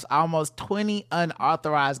intercepts almost 20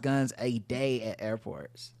 unauthorized guns a day at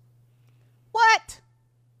airports. What?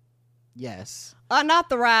 Yes.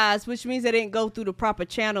 Unauthorized, which means they didn't go through the proper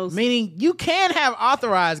channels. Meaning you can have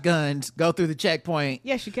authorized guns go through the checkpoint.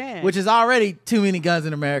 Yes, you can. Which is already too many guns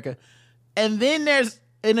in America. And then there's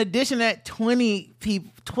in addition to that, 20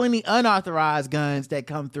 unauthorized guns that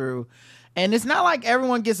come through. And it's not like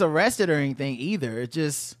everyone gets arrested or anything either. It's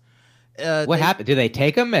just... what happened? Do they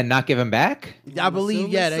take them and not give them back? I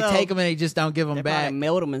believe, they take them and they just don't give them back.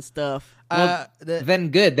 Melt them and stuff. Then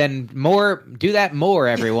good. Then do that more,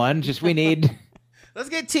 everyone. Just we need... Let's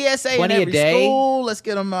get TSA 20 in a every day? school. Let's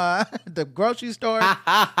get them the grocery store.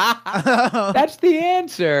 That's the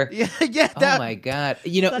answer. Yeah. Oh my God.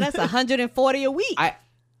 So that's 140 a week.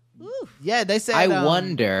 They said. I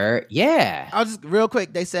wonder. Yeah. I'll just real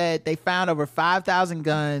quick. They said they found over 5,000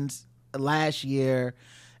 guns last year,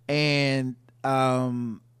 and they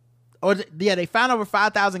found over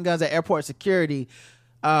 5,000 guns at airport security,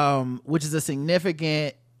 which is a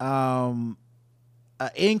significant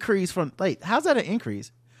increase from. Wait, how's that an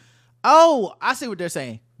increase? Oh, I see what they're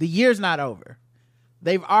saying. The year's not over.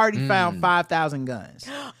 They've already found 5,000 guns.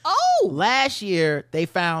 Oh, last year they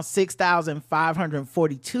found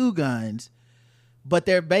 6,542 guns, but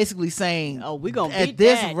they're basically saying, "Oh, we're gonna at beat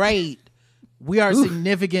this that. rate, we are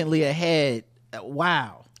significantly ahead."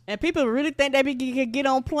 Wow. And people really think they can get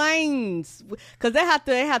on planes because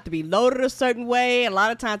they have to be loaded a certain way. A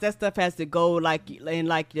lot of times that stuff has to go we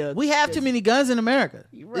have too moo guns in America.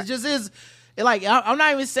 Right. It just is. Like, I'm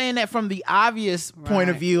not even saying that from the obvious point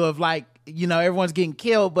of view of like, everyone's getting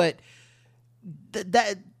killed, but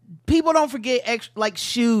that people don't forget like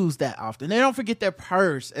shoes that often. They don't forget their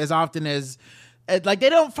purse as often as like they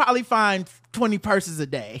don't probably find 20 purses a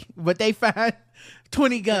day, but they find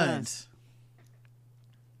 20 guns.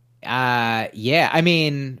 Yeah. I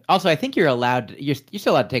mean, also, I think you're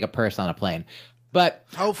still allowed to take a purse on a plane, but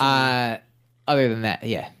hopefully, other than that,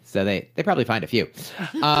 yeah. So they probably find a few.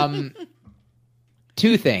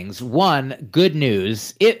 Two things. One, good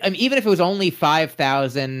news. Even if it was only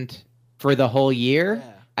 5,000 for the whole year,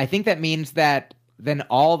 I think that means that then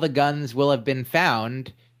all the guns will have been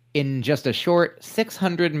found in just a short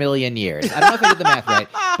 600 million years. I don't know if I did the math right,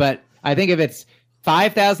 but I think if it's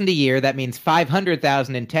 5,000 a year, that means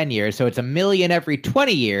 500,000 in 10 years. So it's a million every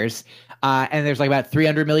 20 years. And there's like about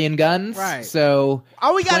 300 million guns. Right. So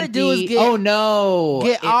all we got to do is get. Oh no!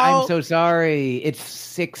 I'm so sorry. It's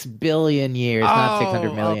 6 billion years, not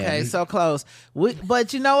 600 million. Okay, so close.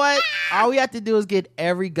 But you know what? All we have to do is get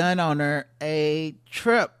every gun owner a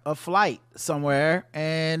flight somewhere,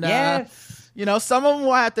 and yes. Some of them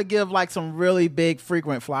will have to give like some really big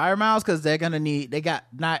frequent flyer miles because they're gonna need.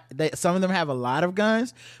 Some of them have a lot of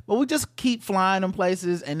guns, but we just keep flying them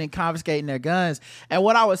places and then confiscating their guns. And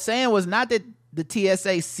what I was saying was not that the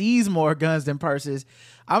TSA sees more guns than purses.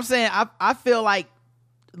 I'm saying I feel like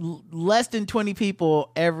less than 20 people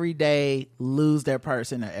every day lose their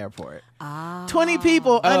purse in the airport. 20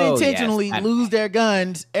 people unintentionally lose their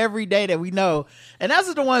guns every day that we know. And those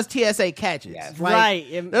are the ones TSA catches. Yes. Like,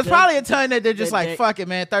 right. There's probably a ton that they're just like, fuck it,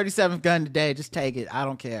 man. 37th gun today. Just take it. I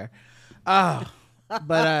don't care. Too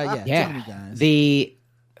many guns. The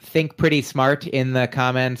Think Pretty Smart in the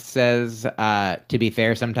comments says, to be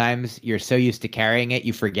fair, sometimes you're so used to carrying it,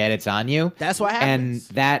 you forget it's on you. That's what happens.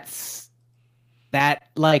 And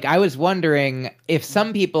I was wondering if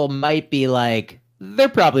some people might be like, they're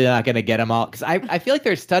probably not going to get them all. Because I feel like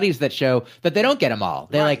there's studies that show that they don't get them all.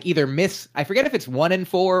 They like either miss, I forget if it's 1 in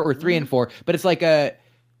 4 or 3 in 4, but it's like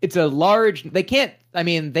it's a large, they can't,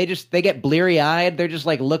 they get bleary eyed. They're just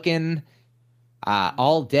like looking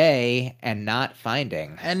all day and not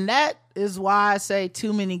finding. And that is why I say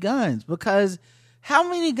too many guns, because how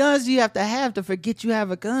many guns do you have to forget you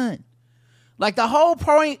have a gun? Like the whole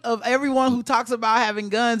point of everyone who talks about having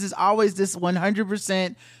guns is always this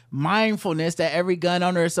 100% mindfulness that every gun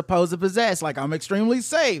owner is supposed to possess. Like, I'm extremely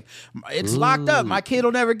safe. It's locked up. My kid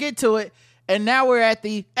will never get to it. And now we're at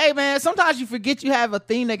hey man, sometimes you forget you have a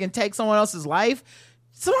thing that can take someone else's life.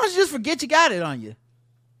 Sometimes you just forget you got it on you.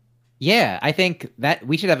 Yeah, I think that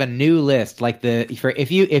we should have a new list, like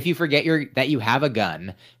if you forget that you have a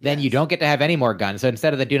gun, then you don't get to have any more guns. So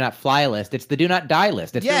instead of the do not fly list, it's the do not die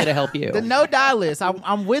list. It's really to help you. The no die list.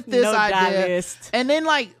 I'm with this idea. Die list. And then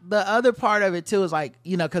like the other part of it too is like,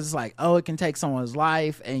 because it's like, it can take someone's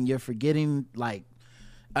life, and you're forgetting like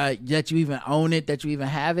that you even own it, that you even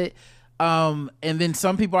have it. And then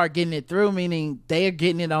some people are getting it through, meaning they are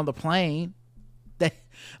getting it on the plane.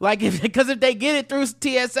 Because if they get it through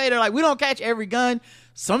TSA, they're like, we don't catch every gun.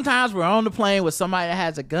 Sometimes we're on the plane with somebody that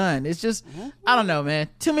has a gun. It's just, I don't know, man.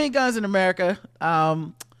 Too many guns in America.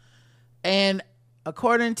 And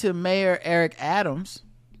according to Mayor Eric Adams,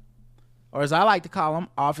 or as I like to call him,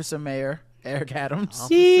 Officer Mayor Eric Adams,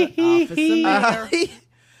 Officer Mayor.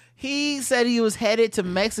 He said he was headed to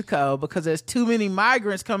Mexico because there's too many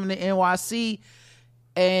migrants coming to NYC,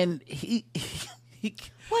 and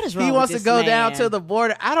What is wrong He with wants to this go man? down to the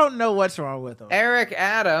border. I don't know what's wrong with him. Eric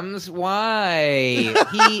Adams, why?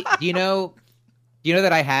 Do you know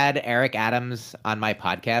that I had Eric Adams on my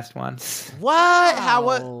podcast once? What? How?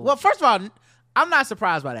 What? Wow. Well, first of all, I'm not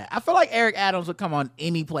surprised by that. I feel like Eric Adams would come on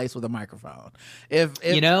any place with a microphone if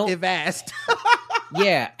asked.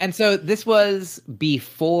 Yeah, and so this was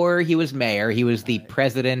before he was mayor. He was the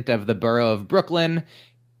president of the borough of Brooklyn,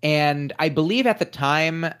 and I believe at the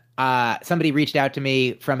time somebody reached out to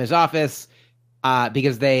me from his office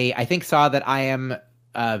because they, I think, saw that I am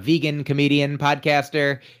a vegan comedian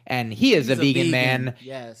podcaster, and he is a vegan man.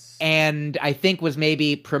 Yes. And I think was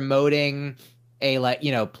maybe promoting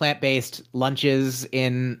plant-based lunches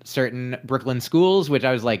in certain Brooklyn schools, which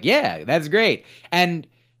I was like, yeah, that's great. And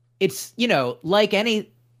it's, like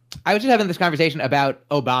any, I was just having this conversation about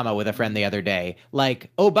Obama with a friend the other day.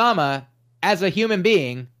 Like, Obama, as a human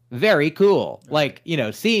being, very cool. Like,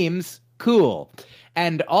 seems cool.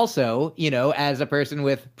 And also, as a person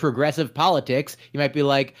with progressive politics, you might be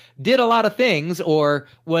like, did a lot of things or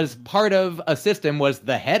was part of a system, was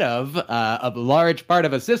the head of a large part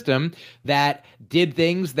of a system that did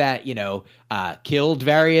things that, killed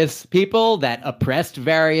various people, that oppressed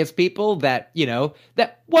various people, that,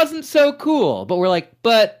 that wasn't so cool. But we're like,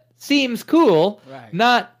 but seems cool. Right.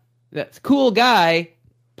 Not that's cool guy,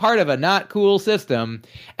 part of a not cool system.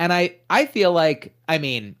 And I feel like,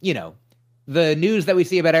 the news that we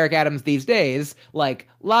see about Eric Adams these days, like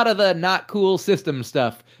a lot of the not cool system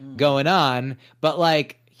stuff going on, but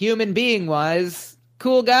like human being wise,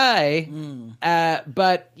 cool guy.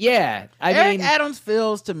 But yeah, Eric Adams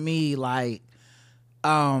feels to me like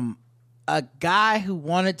a guy who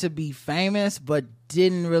wanted to be famous but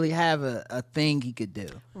didn't really have a thing he could do.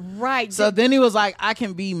 Right. So then he was like, I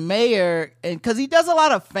can be mayor, and because he does a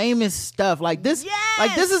lot of famous stuff like this. Yes!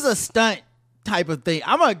 Like this is a stunt type of thing.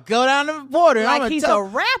 I'm gonna go down the border. And I'm like gonna he's tell, a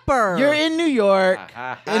rapper. You're in New York,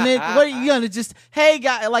 and then what are you gonna just? Hey,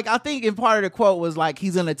 guy. Like I think in part of the quote was like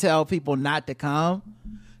he's gonna tell people not to come.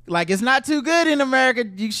 Like it's not too good in America.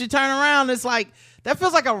 You should turn around. It's like that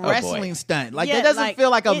feels like a wrestling stunt. Like that doesn't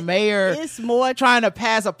feel like a mayor. It's more trying to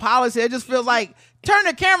pass a policy. It just feels like turn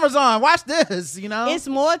the cameras on. Watch this. It's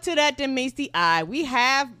more to that than meets the eye. We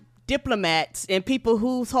have diplomats and people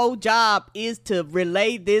whose whole job is to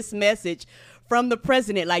relay this message from the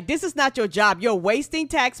president. Like, this is not your job. You're wasting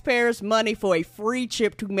taxpayers' money for a free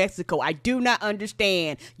trip to Mexico. I do not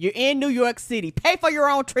understand. You're in New York City. Pay for your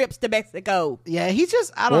own trips to Mexico. Yeah, he's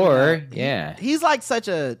just, I don't know. Yeah. He's like such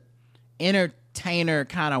a entertainer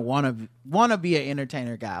kind of wanna be an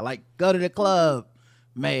entertainer guy. Like, go to the club,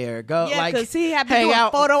 mayor. Go, Yeah, like, because he have been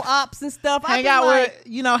doing photo ops and stuff. Hang out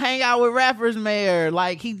with rappers, mayor.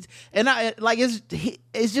 Like, it's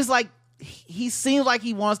just like, he seems like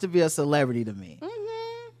he wants to be a celebrity to me.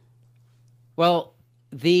 Mm-hmm. Well,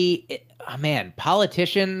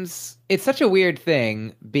 politicians, it's such a weird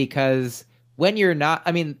thing because when you're not,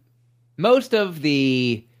 most of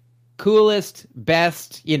the coolest,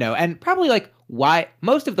 best, and probably like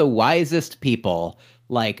most of the wisest people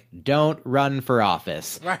like don't run for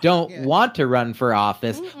office, want to run for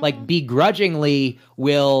office, like begrudgingly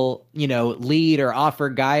will, lead or offer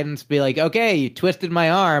guidance, be like, okay, you twisted my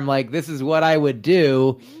arm, like this is what I would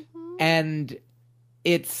do. And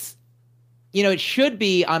it's, it should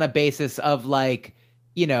be on a basis of like,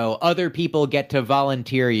 other people get to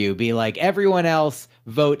volunteer you, be like everyone else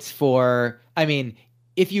votes for,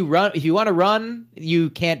 if you want to run, you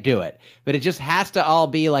can't do it. But it just has to all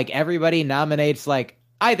be like everybody nominates like,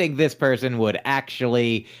 I think this person would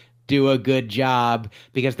actually do a good job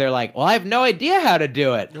because they're like, well, I have no idea how to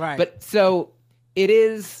do it. Right. But so it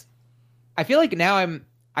is, I feel like now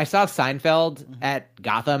I saw Seinfeld at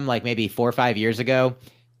Gotham like maybe 4 or 5 years ago,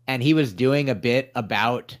 and he was doing a bit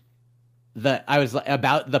about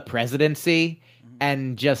the presidency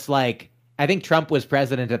and just like, I think Trump was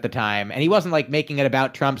president at the time, and he wasn't like making it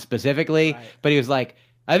about Trump specifically, but he was like,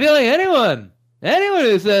 I feel like anyone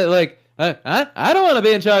who's like, I don't want to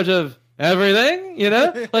be in charge of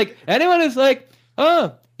everything, like anyone who's like,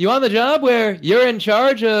 oh, you want the job where you're in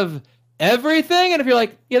charge of everything? And if you're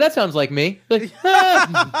like, yeah, that sounds like me. Like,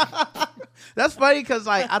 That's funny because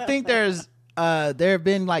like I think there have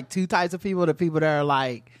been like two types of people: the people that are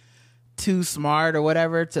like too smart or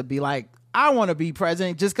whatever to be like, I want to be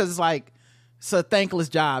president, just because it's like it's a thankless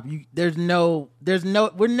job. We're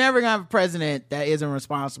never gonna have a president that isn't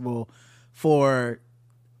responsible for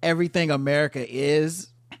everything America is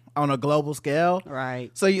on a global scale. Right.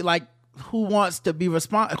 So you like, who would want to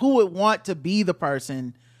be the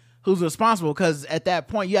person who's responsible? Because at that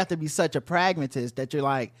point you have to be such a pragmatist that you're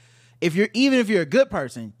like, if you're a good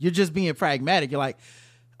person, you're just being pragmatic. You're like,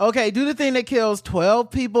 okay, do the thing that kills 12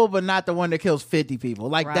 people, but not the one that kills 50 people.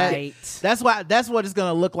 Like Right. that's what it's going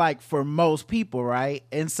to look like for most people, right?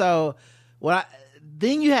 And so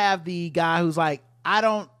then you have the guy who's like, I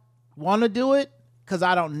don't want to do it because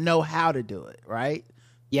I don't know how to do it, right?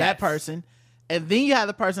 Yes. That person. And then you have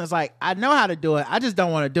the person that's like, I know how to do it. I just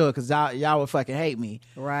don't want to do it because y'all would fucking hate me.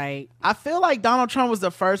 Right. I feel like Donald Trump was the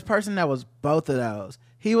first person that was both of those.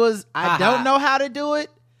 He was, I don't know how to do it,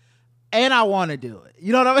 and I want to do it.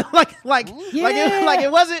 You know what I mean? Like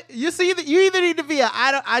it wasn't. You see, you either need to be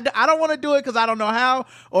I don't want to do it because I don't know how,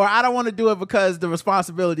 or I don't want to do it because the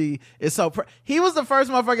responsibility is so. He was the first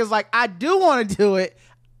motherfucker that's like, I do want to do it,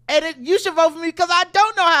 and you should vote for me because I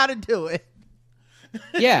don't know how to do it.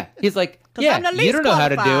 Yeah, he's like, I'm the you least don't know how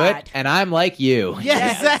to do qualified. it, and I'm like you. Yeah,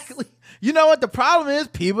 Yes. exactly. You know what the problem is?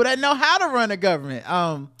 People that know how to run a government.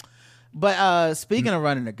 But speaking of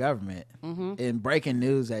running the government, in breaking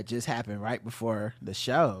news that just happened right before the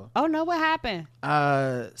show, Oh no, what happened?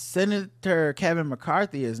 Senator Kevin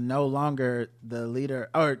McCarthy is no longer the leader,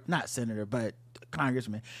 or not senator, but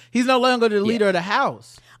congressman. He's no longer the leader of the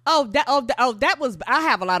House. That was. I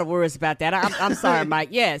have a lot of words about that. I'm sorry, Mike.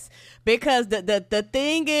 Yes, because the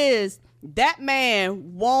thing is, that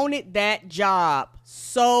man wanted that job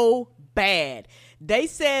so bad. They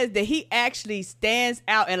says that he actually stands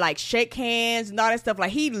out and like shake hands and all that stuff.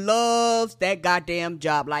 Like he loves that goddamn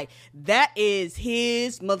job. Like that is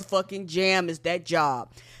his motherfucking jam, is that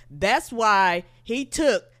job. That's why he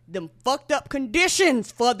took them fucked up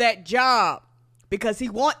conditions for that job. Because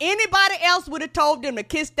anybody else would have told them to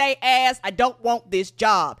kiss their ass. I don't want this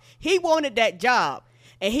job. He wanted that job.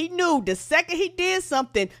 And he knew the second he did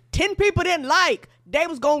something 10 people didn't like, they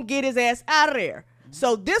was going to get his ass out of there.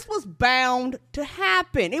 So this was bound to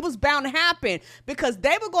happen. It was bound to happen because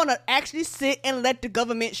they were going to actually sit and let the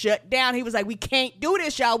government shut down. He was like, we can't do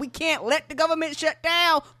this, y'all. We can't let the government shut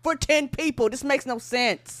down for 10 people. This makes no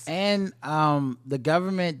sense. And the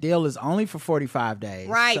government deal is only for 45 days.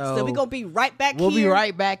 Right. So we're going to be right back We'll here. be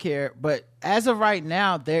right back here. But as of right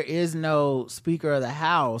now, there is no Speaker of the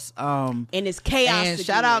House. And it's chaos. And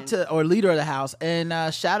shout out or Leader of the House.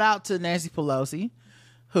 And shout out to Nancy Pelosi,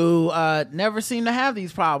 who never seemed to have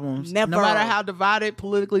these problems. Never. No matter how divided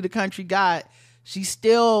politically the country got, she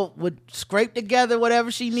still would scrape together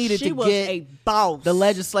whatever she needed She to was get a boss. the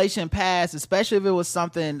legislation passed, especially if it was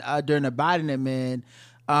something during the Biden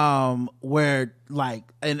admin, where like,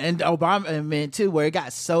 and Obama admin too, where it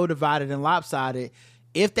got so divided and lopsided.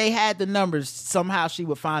 If they had the numbers, somehow she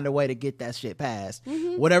would find a way to get that shit passed.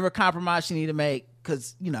 Whatever compromise she needed to make,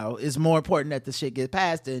 because, you know, it's more important that the shit get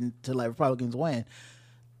passed than to let Republicans win.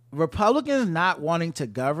 Republicans not wanting to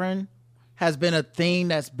govern has been a theme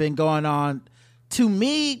that's been going on. To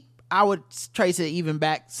me, I would trace it even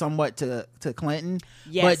back somewhat to Clinton.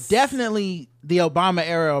 Yes. But definitely the Obama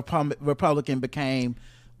era Republican became,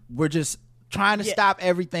 we're just trying to stop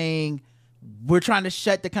everything. We're trying to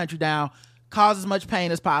shut the country down, cause as much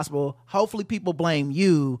pain as possible. Hopefully people blame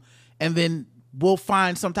you, and then we'll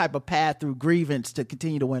find some type of path through grievance to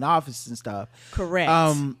continue to win office and stuff. Correct.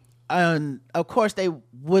 And of course, they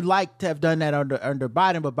would like to have done that under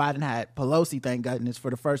Biden, but Biden had Pelosi, thank goodness, for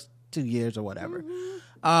the first 2 years or whatever.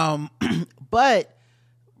 But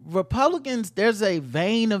Republicans, there's a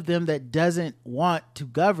vein of them that doesn't want to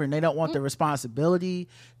govern. They don't want the responsibility.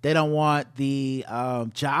 They don't want the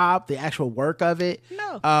job, the actual work of it.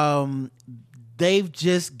 No. They've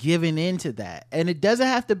just given into that. And it doesn't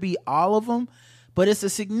have to be all of them, but it's a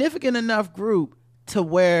significant enough group to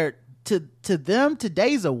where to them,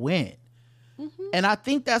 today's a win. And I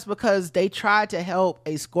think that's because they tried to help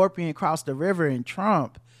a scorpion cross the river in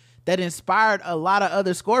Trump that inspired a lot of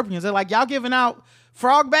other scorpions. They're like, y'all giving out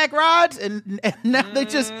frog back rods, and now they're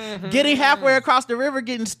just getting halfway across the river,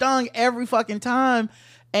 getting stung every fucking time.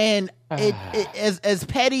 And it as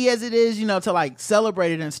petty as it is, you know, to like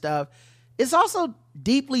celebrate it and stuff, it's also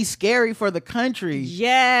deeply scary for the country.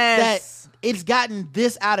 Yes. That it's gotten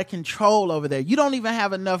this out of control over there. You don't even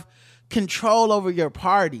have enough control over your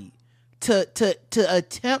party to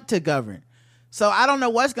attempt to govern. So I don't know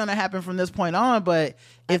what's going to happen from this point on, but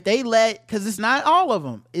if they because it's not all of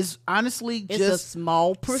them, it's honestly It's just a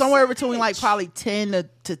small percentage. somewhere between like probably 10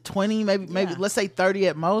 to 20, maybe let's say 30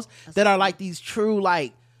 at most, that are like these true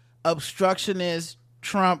like obstructionist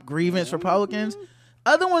Trump grievance Republicans.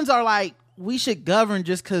 Other ones are like, we should govern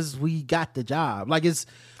just because we got the job. Like it's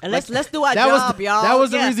And like, let's do our that job, was the, y'all. That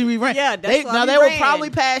was the Yeah. reason we ran. Yeah, that's why they we would ran. probably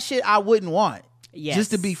pass shit I wouldn't want. Yes.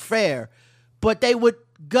 Just to be fair, but they would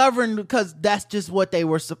govern because that's just what they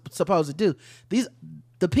were supposed to do.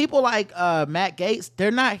 The people like Matt Gaetz,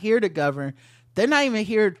 they're not here to govern. They're not even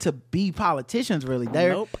here to be politicians. Really,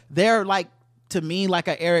 they're like to me like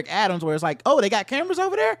a Eric Adams, where it's like, oh, they got cameras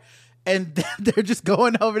over there, and they're just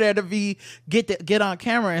going over there to get on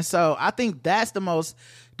camera. And so I think that's the most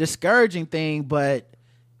discouraging thing. But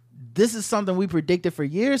this is something we predicted for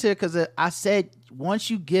years here, because I said once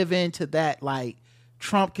you give in to that like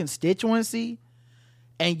Trump constituency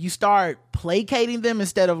and you start placating them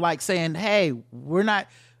instead of like saying, hey,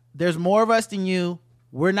 there's more of us than you.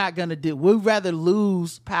 We'd rather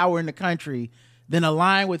lose power in the country than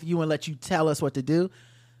align with you and let you tell us what to do.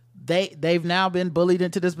 They've now been bullied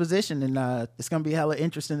into this position, and it's going to be hella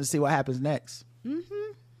interesting to see what happens next.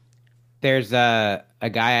 Mm-hmm. There's a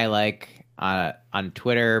guy I like on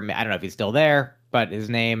Twitter. I don't know if he's still there, but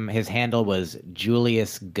his handle was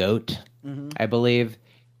Julius Goat, I believe.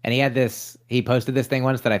 And he posted this thing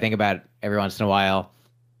once that I think about every once in a while,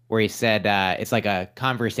 where he said, it's like a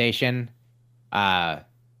conversation. Meet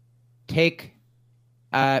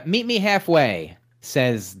me halfway,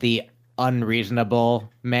 says the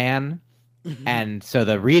unreasonable man. And so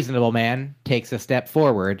the reasonable man takes a step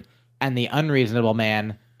forward, and the unreasonable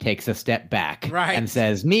man takes a step back, right, and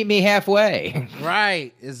says, meet me halfway.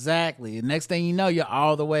 Right, exactly. And next thing you know, you're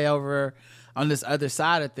all the way over on this other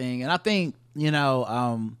side of thing. And I think,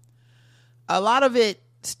 a lot of it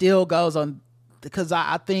still goes on, because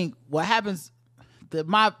I think what happens,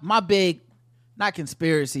 my big, not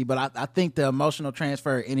conspiracy, but I think the emotional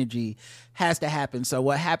transfer of energy has to happen. So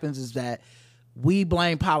what happens is that we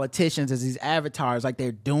blame politicians as these avatars, like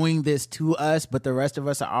they're doing this to us, but the rest of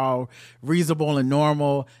us are all reasonable and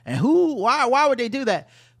normal. And why would they do that?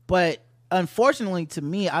 But unfortunately, to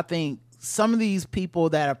me, I think some of these people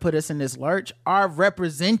that have put us in this lurch are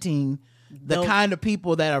representing the kind of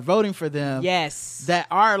people that are voting for them. Yes. That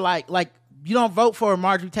are like you don't vote for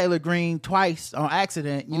Marjorie Taylor Greene twice on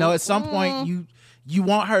accident. At some point you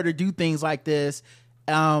want her to do things like this.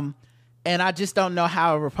 And I just don't know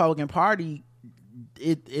how a Republican Party,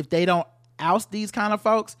 if they don't oust these kind of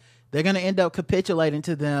folks, they're going to end up capitulating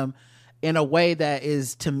to them in a way that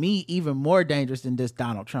is, to me, even more dangerous than this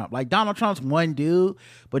Donald Trump. Like, Donald Trump's one dude,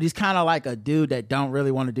 but he's kind of like a dude that don't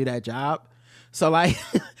really want to do that job. So like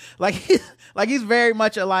he's very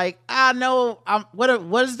much a like, I know, what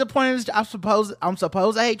is the point of this? I'm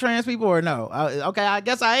supposed to hate trans people or no? Okay, I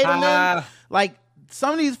guess I hate them then. Like,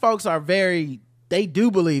 some of these folks are they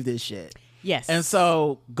do believe this shit. Yes. And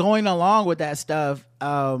so going along with that stuff,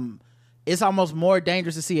 it's almost more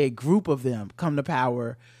dangerous to see a group of them come to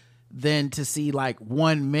power than to see like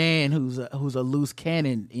one man who's a loose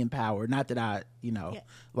cannon in power. Not that I,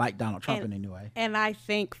 like Donald Trump in any way. And I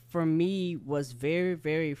think for me was very,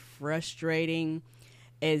 very frustrating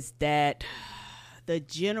is that the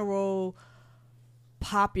general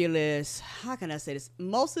populace, how can I say this?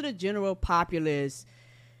 Most of the general populace,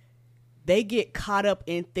 they get caught up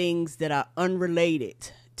in things that are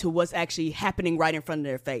unrelated to what's actually happening right in front of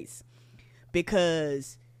their face.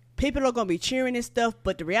 Because people are going to be cheering and stuff,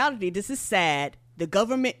 but the reality, this is sad. The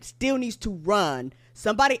government still needs to run.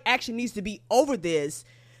 Somebody actually needs to be over this.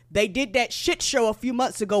 They did that shit show a few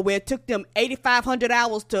months ago where it took them 8,500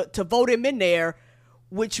 hours to vote him in there,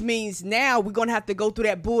 which means now we're going to have to go through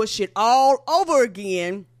that bullshit all over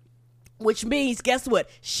again. Which means, guess what?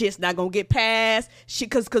 Shit's not going to get passed.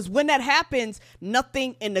 Because when that happens,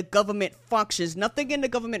 nothing in the government functions. Nothing in the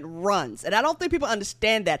government runs. And I don't think people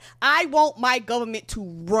understand that. I want my government to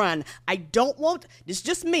run. I don't want, it's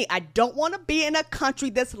just me. I don't want to be in a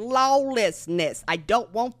country that's lawlessness. I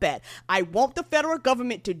don't want that. I want the federal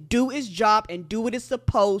government to do its job and do what it's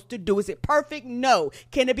supposed to do. Is it perfect? No.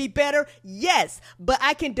 Can it be better? Yes. But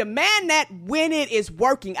I can demand that when it is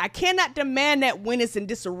working. I cannot demand that when it's in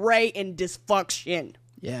disarray and dysfunction.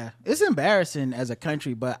 Yeah, it's embarrassing as a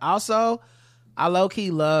country, but also I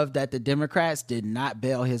low-key love that the Democrats did not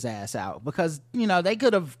bail his ass out, because they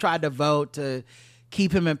could have tried to vote to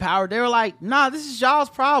keep him in power. They were like, nah, this is y'all's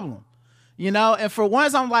problem, and for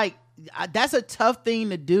once I'm like, that's a tough thing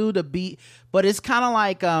to do, to be, but it's kind of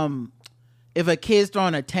like if a kid's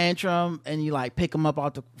throwing a tantrum and you like pick them up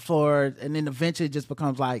off the floor, and then eventually it just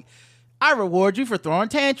becomes like, I reward you for throwing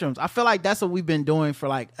tantrums. I feel like that's what we've been doing for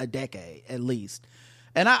like a decade at least.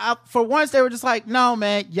 And I for once they were just like, no,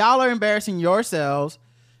 man, y'all are embarrassing yourselves.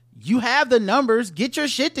 You have the numbers. Get your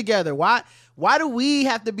shit together. Why do we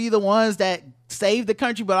have to be the ones that save the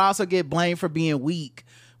country but also get blamed for being weak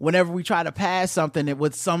whenever we try to pass something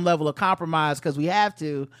with some level of compromise because we have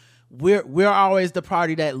to? We're always the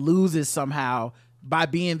party that loses somehow by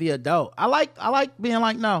being the adult. I like being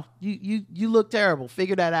like, no, you look terrible.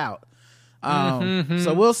 Figure that out.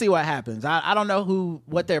 So we'll see what happens. I don't know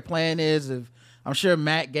what their plan is. I'm sure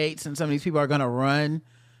Matt Gaetz and some of these people are going to run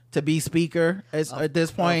to be speaker at this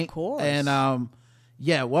point. Of course. And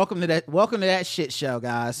Yeah, welcome to that shit show,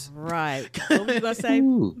 guys. Right. What were you gonna say,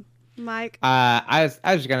 Mike? I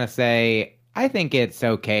was gonna say I think it's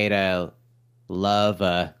okay to love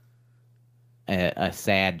a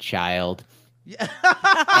sad child. Yeah.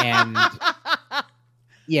 And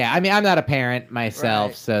yeah, I mean, I'm not a parent myself,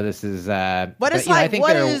 Right. so this is. But it's you know, I like, think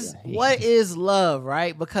what is love,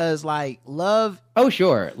 right? Because like love. Oh,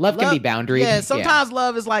 sure, love can be boundaried. Yeah, sometimes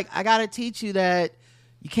love is like, I gotta teach you that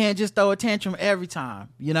you can't just throw a tantrum every time.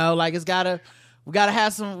 You know, like we gotta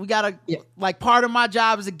have some. Like part of my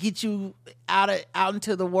job is to get you out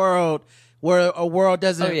into the world where a world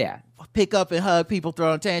doesn't pick up and hug people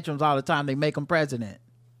throwing tantrums all the time. They make them president.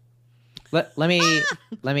 Let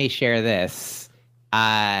me share this.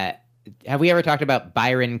 Have we ever talked about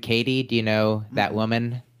Byron Katie? Do you know that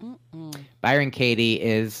woman? Byron Katie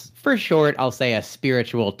is, for short, I'll say a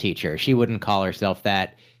spiritual teacher. She wouldn't call herself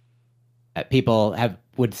that. People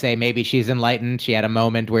would say maybe she's enlightened. She had a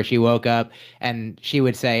moment where she woke up and she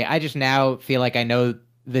would say, I just now feel like I know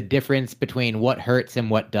the difference between what hurts and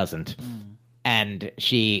what doesn't. And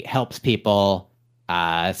she helps people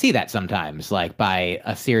see that sometimes, like by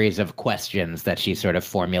a series of questions that she sort of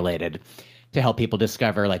formulated to help people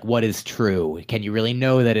discover, like, what is true? Can you really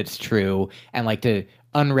know that it's true? And like to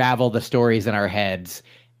unravel the stories in our heads.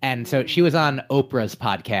 And so she was on Oprah's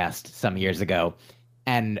podcast some years ago.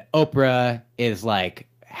 And Oprah is like,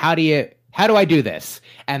 how do I do this?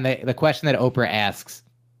 And the question that Oprah asks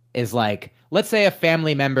is like, let's say a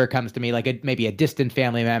family member comes to me, like maybe a distant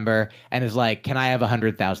family member, and is like, can I have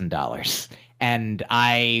 $100,000? And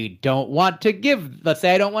I don't want to give, let's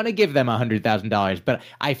say I don't want to give them $100,000, but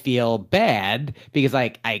I feel bad because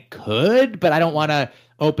like I could, but I don't want to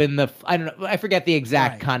open I don't know, I forget the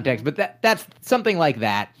exact context, but that's something like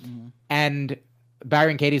that. And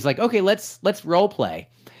Byron Katie's like, okay, let's role play.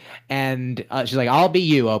 And she's like, I'll be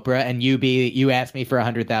you, Oprah, and you asked me for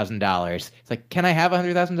 $100,000. It's like, can I have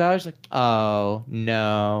 $100,000? Like, oh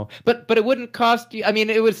no, but it wouldn't cost you. I mean,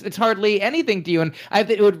 it's hardly anything to you, and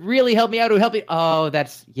it would really help me out. It would help me. Oh,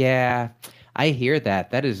 I hear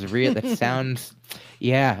that. That is real. That sounds,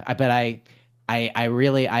 yeah. I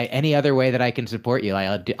really any other way that I can support you,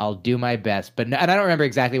 I'll do my best. But and I don't remember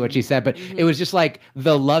exactly what she said, but it was just like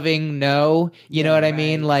the loving no, you know what I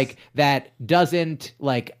mean? Like that doesn't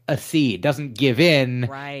like accede, doesn't give in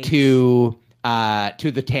to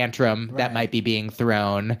the tantrum that might be being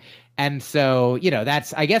thrown. And so, you know,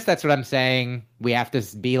 I guess that's what I'm saying. We have to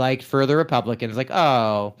be like further Republicans, like,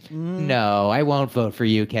 oh, no, I won't vote for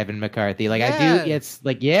you, Kevin McCarthy. Like, I do. It's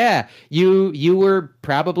like, yeah, you were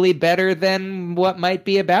probably better than what might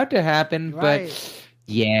be about to happen. But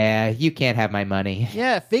yeah, you can't have my money.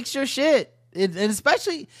 Yeah, fix your shit. And it's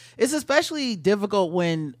especially difficult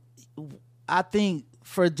when I think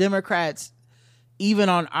for Democrats, even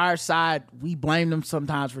on our side, we blame them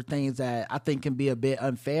sometimes for things that I think can be a bit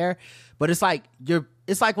unfair. But it's like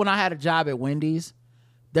when I had a job at Wendy's,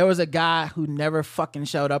 there was a guy who never fucking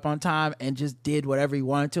showed up on time and just did whatever he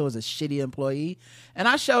wanted to as a shitty employee. And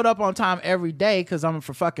I showed up on time every day because I'm a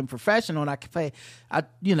fucking professional and I can pay.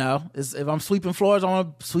 If I'm sweeping floors, I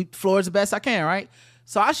want to sweep floors the best I can, right?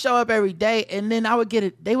 So I show up every day, and then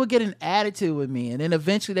they would get an attitude with me, and then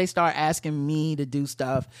eventually they start asking me to do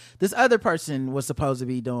stuff this other person was supposed to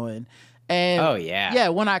be doing. And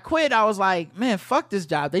when I quit, I was like, man, fuck this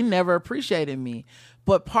job. They never appreciated me.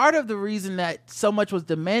 But part of the reason that so much was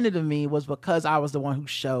demanded of me was because I was the one who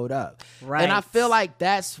showed up. Right. And I feel like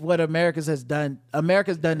that's what America's done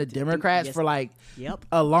to Democrats for like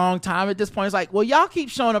a long time at this point. It's like, well, y'all keep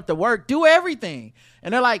showing up to work, do everything.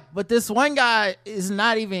 And they're like, but this one guy is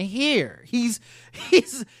not even here. He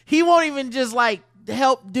won't even just like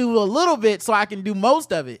help do a little bit so I can do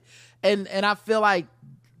most of it. And I feel like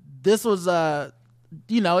this was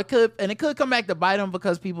it could come back to bite them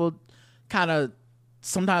because people kind of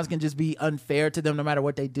sometimes can just be unfair to them no matter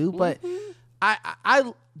what they do. But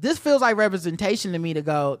I this feels like representation to me to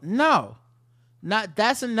go, no,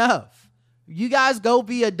 that's enough. You guys go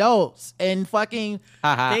be adults and fucking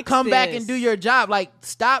come back and do your job. Like,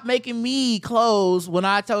 stop making me close when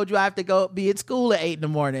I told you I have to go be at school at 8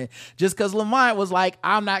 a.m. just because Lamont was like,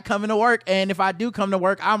 I'm not coming to work. And if I do come to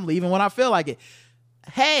work, I'm leaving when I feel like it.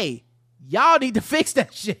 Hey, y'all need to fix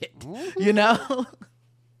that shit. You know?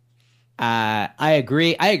 I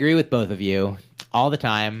agree. I agree with both of you all the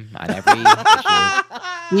time on every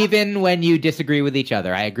issue. Even when you disagree with each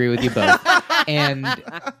other, I agree with you both. And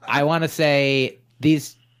I want to say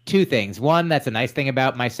these two things. One, that's a nice thing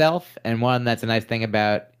about myself, and one, that's a nice thing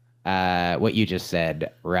about what you just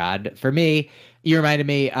said, Rod. For me, you reminded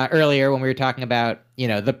me earlier when we were talking about,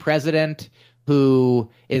 the president who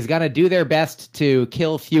is going to do their best to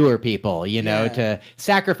kill fewer people, to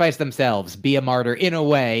sacrifice themselves, be a martyr in a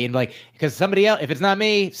way. And like, because somebody else, if it's not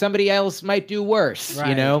me, somebody else might do worse,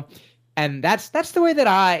 Right. And that's the way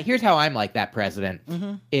that here's how I'm like that president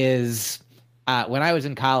is when I was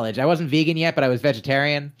in college, I wasn't vegan yet, but I was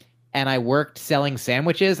vegetarian. And I worked selling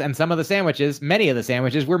sandwiches, and many of the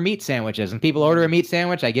sandwiches were meat sandwiches. And people order a meat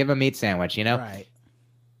sandwich, I give them a meat sandwich, Right.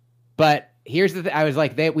 But here's the thing. I was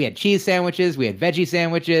like, we had cheese sandwiches, we had veggie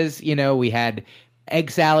sandwiches, we had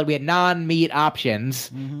egg salad, we had non-meat options.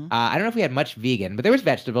 I don't know if we had much vegan, but there was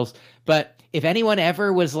vegetables. But if anyone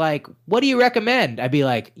ever was like, what do you recommend? I'd be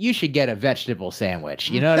like, you should get a vegetable sandwich.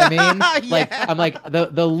 You know what I mean? Like, I'm like,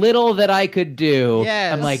 the little that I could do,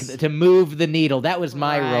 Yes. I'm like, to move the needle. That was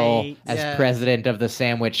my role Right. as president of the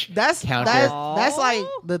sandwich counter. That's like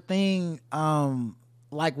the thing.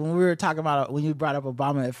 Like when we were talking about when you brought up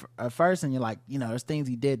Obama at first, and you're like, there's things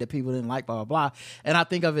he did that people didn't like, blah blah blah. And I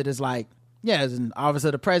think of it as like, as an office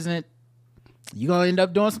of the president, you're gonna end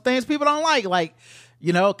up doing some things people don't like,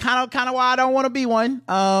 kind of why I don't want to be one.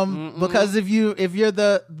 Because if you're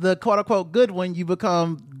the quote unquote good one, you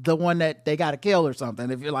become the one that they got to kill or something.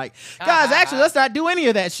 If you're like, guys, actually, let's not do any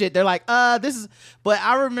of that shit. They're like, this is. But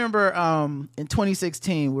I remember in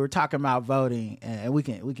 2016 we were talking about voting, and we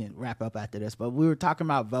can wrap up after this. But we were talking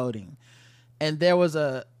about voting, and there was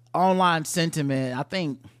a online sentiment, I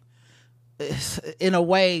think, in a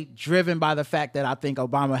way driven by the fact that I think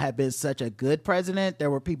Obama had been such a good president. There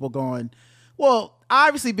were people going, well,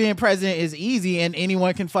 obviously being president is easy and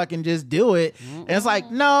anyone can fucking just do it. And it's like,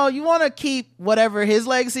 no, you want to keep whatever his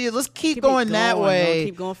legacy is. Let's keep going that way.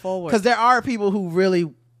 Keep going forward. Because there are people who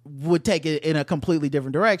really would take it in a completely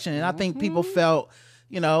different direction. And I think people felt,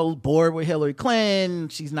 bored with Hillary Clinton.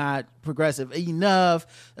 She's not progressive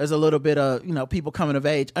enough. There's a little bit of, people coming of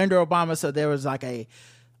age under Obama. So there was like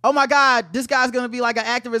oh my God, this guy's going to be like an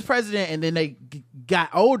activist president. And then they got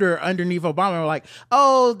older underneath Obama and were like,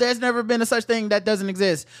 oh, there's never been a such thing that doesn't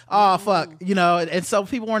exist. Oh, fuck. And so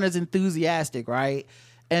people weren't as enthusiastic, right?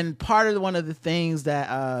 And one of the things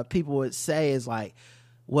that people would say is like,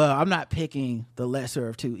 well, I'm not picking the lesser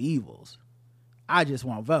of two evils. I just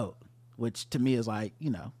want to vote, which to me is like,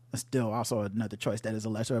 it's still also another choice that is a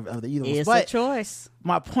lesser of the evils. It's but a choice.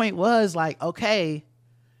 My point was like, okay,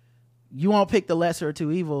 you won't pick the lesser of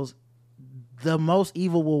two evils, the most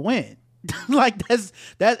evil will win. Like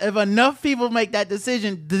that if enough people make that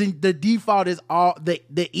decision, the default is all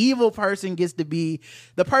the evil person gets to be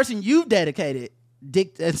the person you've dedicated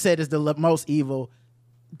and said is the most evil.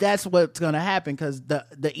 That's what's going to happen because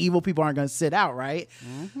the evil people aren't going to sit out, right?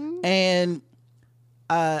 And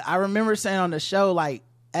I remember saying on the show, like,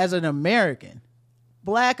 as an American,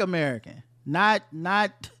 Black American, not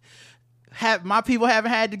my people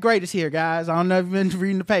haven't had the greatest here, guys. I don't know if you've been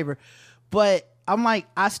reading the paper, but I'm like,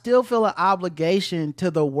 I still feel an obligation to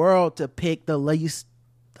the world to pick the least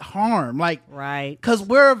harm. Like, right. Because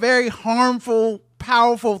we're a very harmful,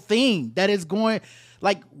 powerful thing that is going,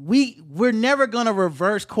 like, we're never going to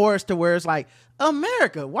reverse course to where it's like,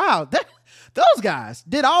 America, wow, those guys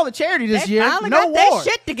did all the charity this year. Finally No got war. their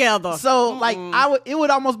shit together. So, like, it would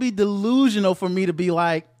almost be delusional for me to be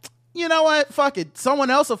like, you know what, fuck it, someone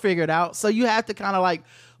else will figure it out. So you have to kind of like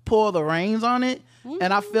pull the reins on it.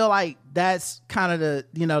 And I feel like that's kind of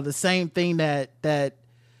the same thing that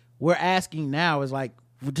we're asking now is like,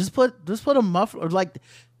 just put a muffler, like,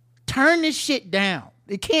 turn this shit down.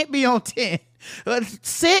 It can't be on 10.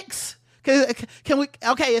 6? Can we,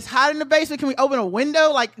 okay, it's hot in the basement. Can we open a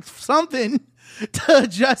window? Like something to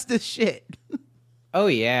adjust this shit. Oh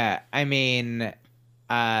yeah. I mean,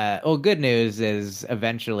 well, good news is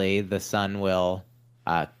eventually the sun will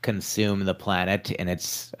consume the planet in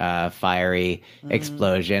its fiery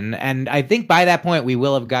explosion. And I think by that point we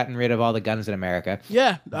will have gotten rid of all the guns in America.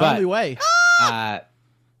 Yeah, the only way. I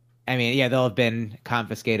mean, yeah, they'll have been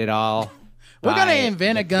confiscated all. We're going to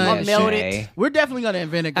invent a gun. DOJ. We're definitely going to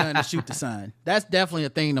invent a gun to shoot the sun. That's definitely a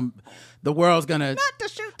thing the world's going to... Not to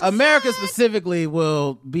shoot the America sun. specifically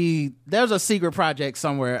will be... There's a secret project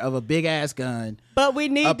somewhere of a big-ass gun. But we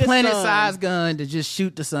need a the planet-sized gun to just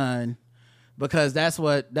shoot the sun. Because that's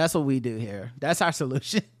what we do here. That's our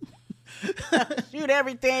solution. Shoot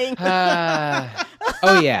everything.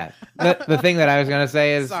 Oh, yeah. The thing that I was going to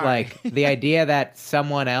say is, Sorry. like, the idea that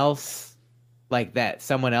someone else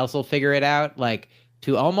will figure it out, like,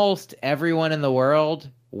 to almost everyone in the world,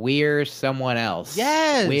 we're someone else.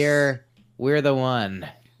 Yes. We're the one.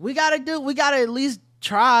 We gotta at least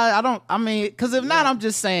try. Because if not, I'm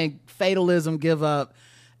just saying fatalism, give up.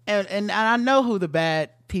 And I know who the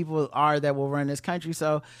bad people are that will run this country.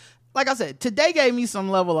 So like I said, today gave me some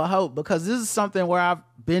level of hope because this is something where I've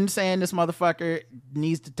been saying this motherfucker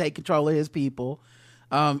needs to take control of his people.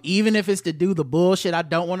 Even if it's to do the bullshit I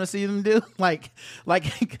don't want to see them do, like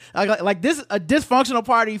this, a dysfunctional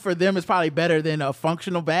party for them is probably better than a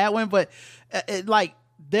functional bad one. But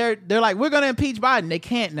they're like, we're gonna impeach Biden. They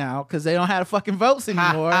can't now because they don't have the fucking votes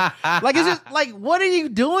anymore. Like, it's just like, what are you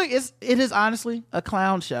doing? It is honestly a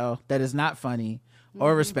clown show that is not funny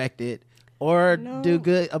or respected or do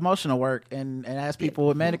good emotional work and ask people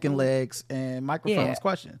with mannequin legs and microphones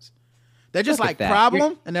questions. They're just like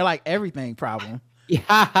problem, and they're like everything problem.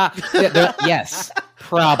 Yes,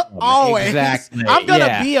 problem. Always. Exactly. I'm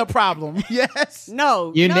gonna be a problem. Yes.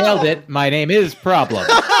 No. You nailed it. My name is Problem.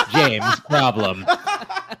 James Problem.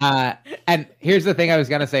 And here's the thing I was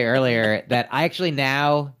gonna say earlier that I actually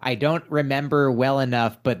now I don't remember well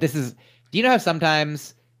enough, but this is. Do you know how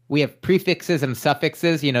sometimes we have prefixes and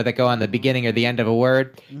suffixes, that go on the beginning or the end of a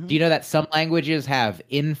word? Mm-hmm. Do you know that some languages have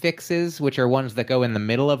infixes, which are ones that go in the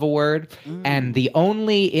middle of a word? Mm. And the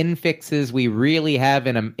only infixes we really have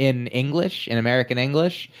in English, in American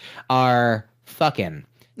English, are fucking.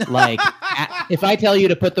 Like, if I tell you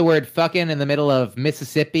to put the word fucking in the middle of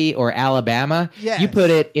Mississippi or Alabama, you put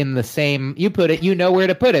it in the same, you know where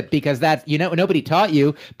to put it because that's, nobody taught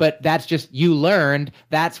you, but that's just, you learned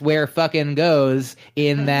that's where fucking goes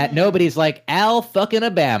in that nobody's like, Al fucking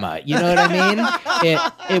Obama. You know what I mean?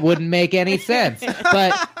 It wouldn't make any sense.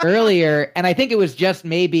 But earlier, and I think it was just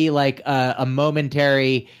maybe like a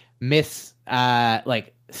momentary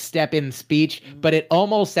step in speech, but it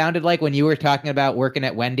almost sounded like when you were talking about working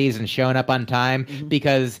at Wendy's and showing up on time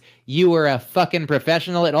because you were a fucking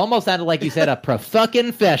professional. It almost sounded like you said a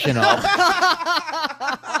pro-fucking-fessional.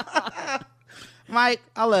 Mike,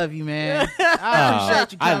 I love you, man. I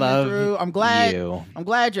appreciate you coming through. I'm glad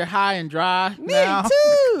you're high and dry. Me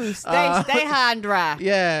too. Stay high and dry.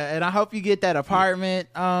 Yeah, and I hope you get that apartment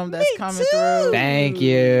that's coming through. Thank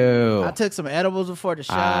you. I took some edibles before the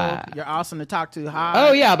show. You're awesome to talk to. Hi.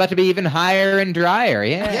 Oh yeah, about to be even higher and drier.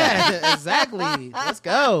 Yeah. Yeah, exactly. Let's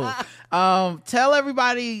go. Tell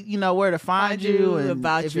everybody, where to find you and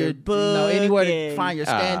about if your book, anywhere to find your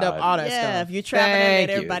stand up, all that stuff. Yeah, if you're traveling, let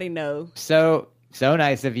everybody know. So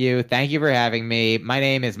nice of you. Thank you for having me. My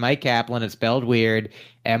name is Mike Kaplan. It's spelled weird.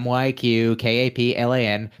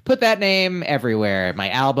 MyQKaplan. Put that name everywhere. My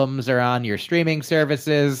albums are on your streaming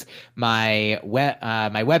services. My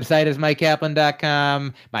website is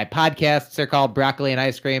MikeKaplan.com. My podcasts are called Broccoli and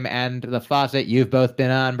Ice Cream and The Faucet. You've both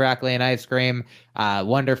been on Broccoli and Ice Cream.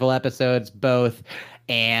 Wonderful episodes, both.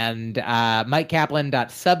 And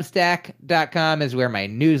MikeKaplan.substack.com is where my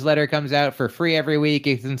newsletter comes out for free every week.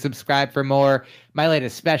 You can subscribe for more. My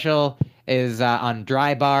latest special is on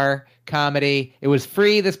Dry Bar Comedy. It was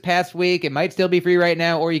free this past week. It might still be free right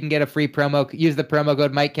now, or you can get a free promo. Use the promo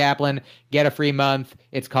code Mike Kaplan. Get a free month.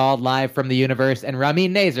 It's called Live from the Universe. And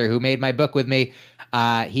Ramin Nazer, who made my book with me,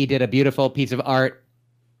 he did a beautiful piece of art.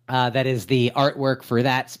 That is the artwork for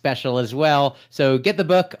that special as well. So get the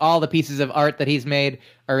book. All the pieces of art that he's made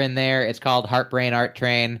are in there. It's called Heartbrain Art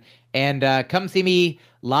Train. And come see me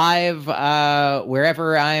live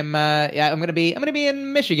wherever I'm. I'm gonna be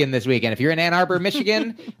in Michigan this weekend. If you're in Ann Arbor,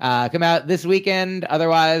 Michigan, come out this weekend.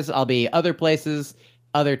 Otherwise, I'll be other places,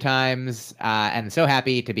 other times, and so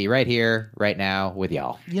happy to be right here, right now with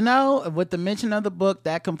y'all. With the mention of the book,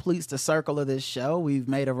 that completes the circle of this show. We've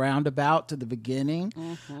made a roundabout to the beginning.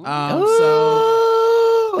 Mm-hmm.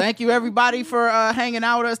 So thank you, everybody, for hanging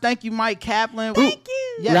out with us. Thank you, Mike Kaplan. Thank you.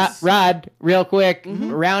 Yes. Rod, real quick,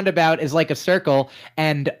 roundabout is like a circle,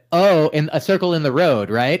 and a circle in the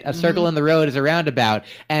road, right? A circle in the road is a roundabout,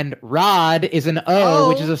 and rod is an O,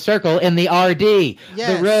 which is a circle in the RD.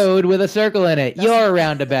 Yes. The road with a circle in it. You're a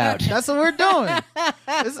roundabout. That's what we're doing.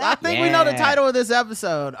 I think we know the title of this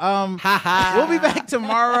episode. We'll be back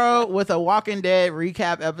tomorrow with a Walking Dead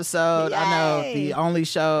recap episode. Yay. I know the only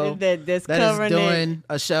show that's that is doing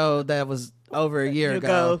a show that was over a year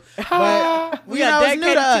ago. But we got it's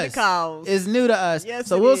new to us. Cause. It's new to us. Yes,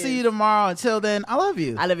 so we'll see you tomorrow. Until then, I love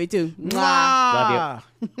you. I love you too. Mwah.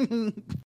 Love you.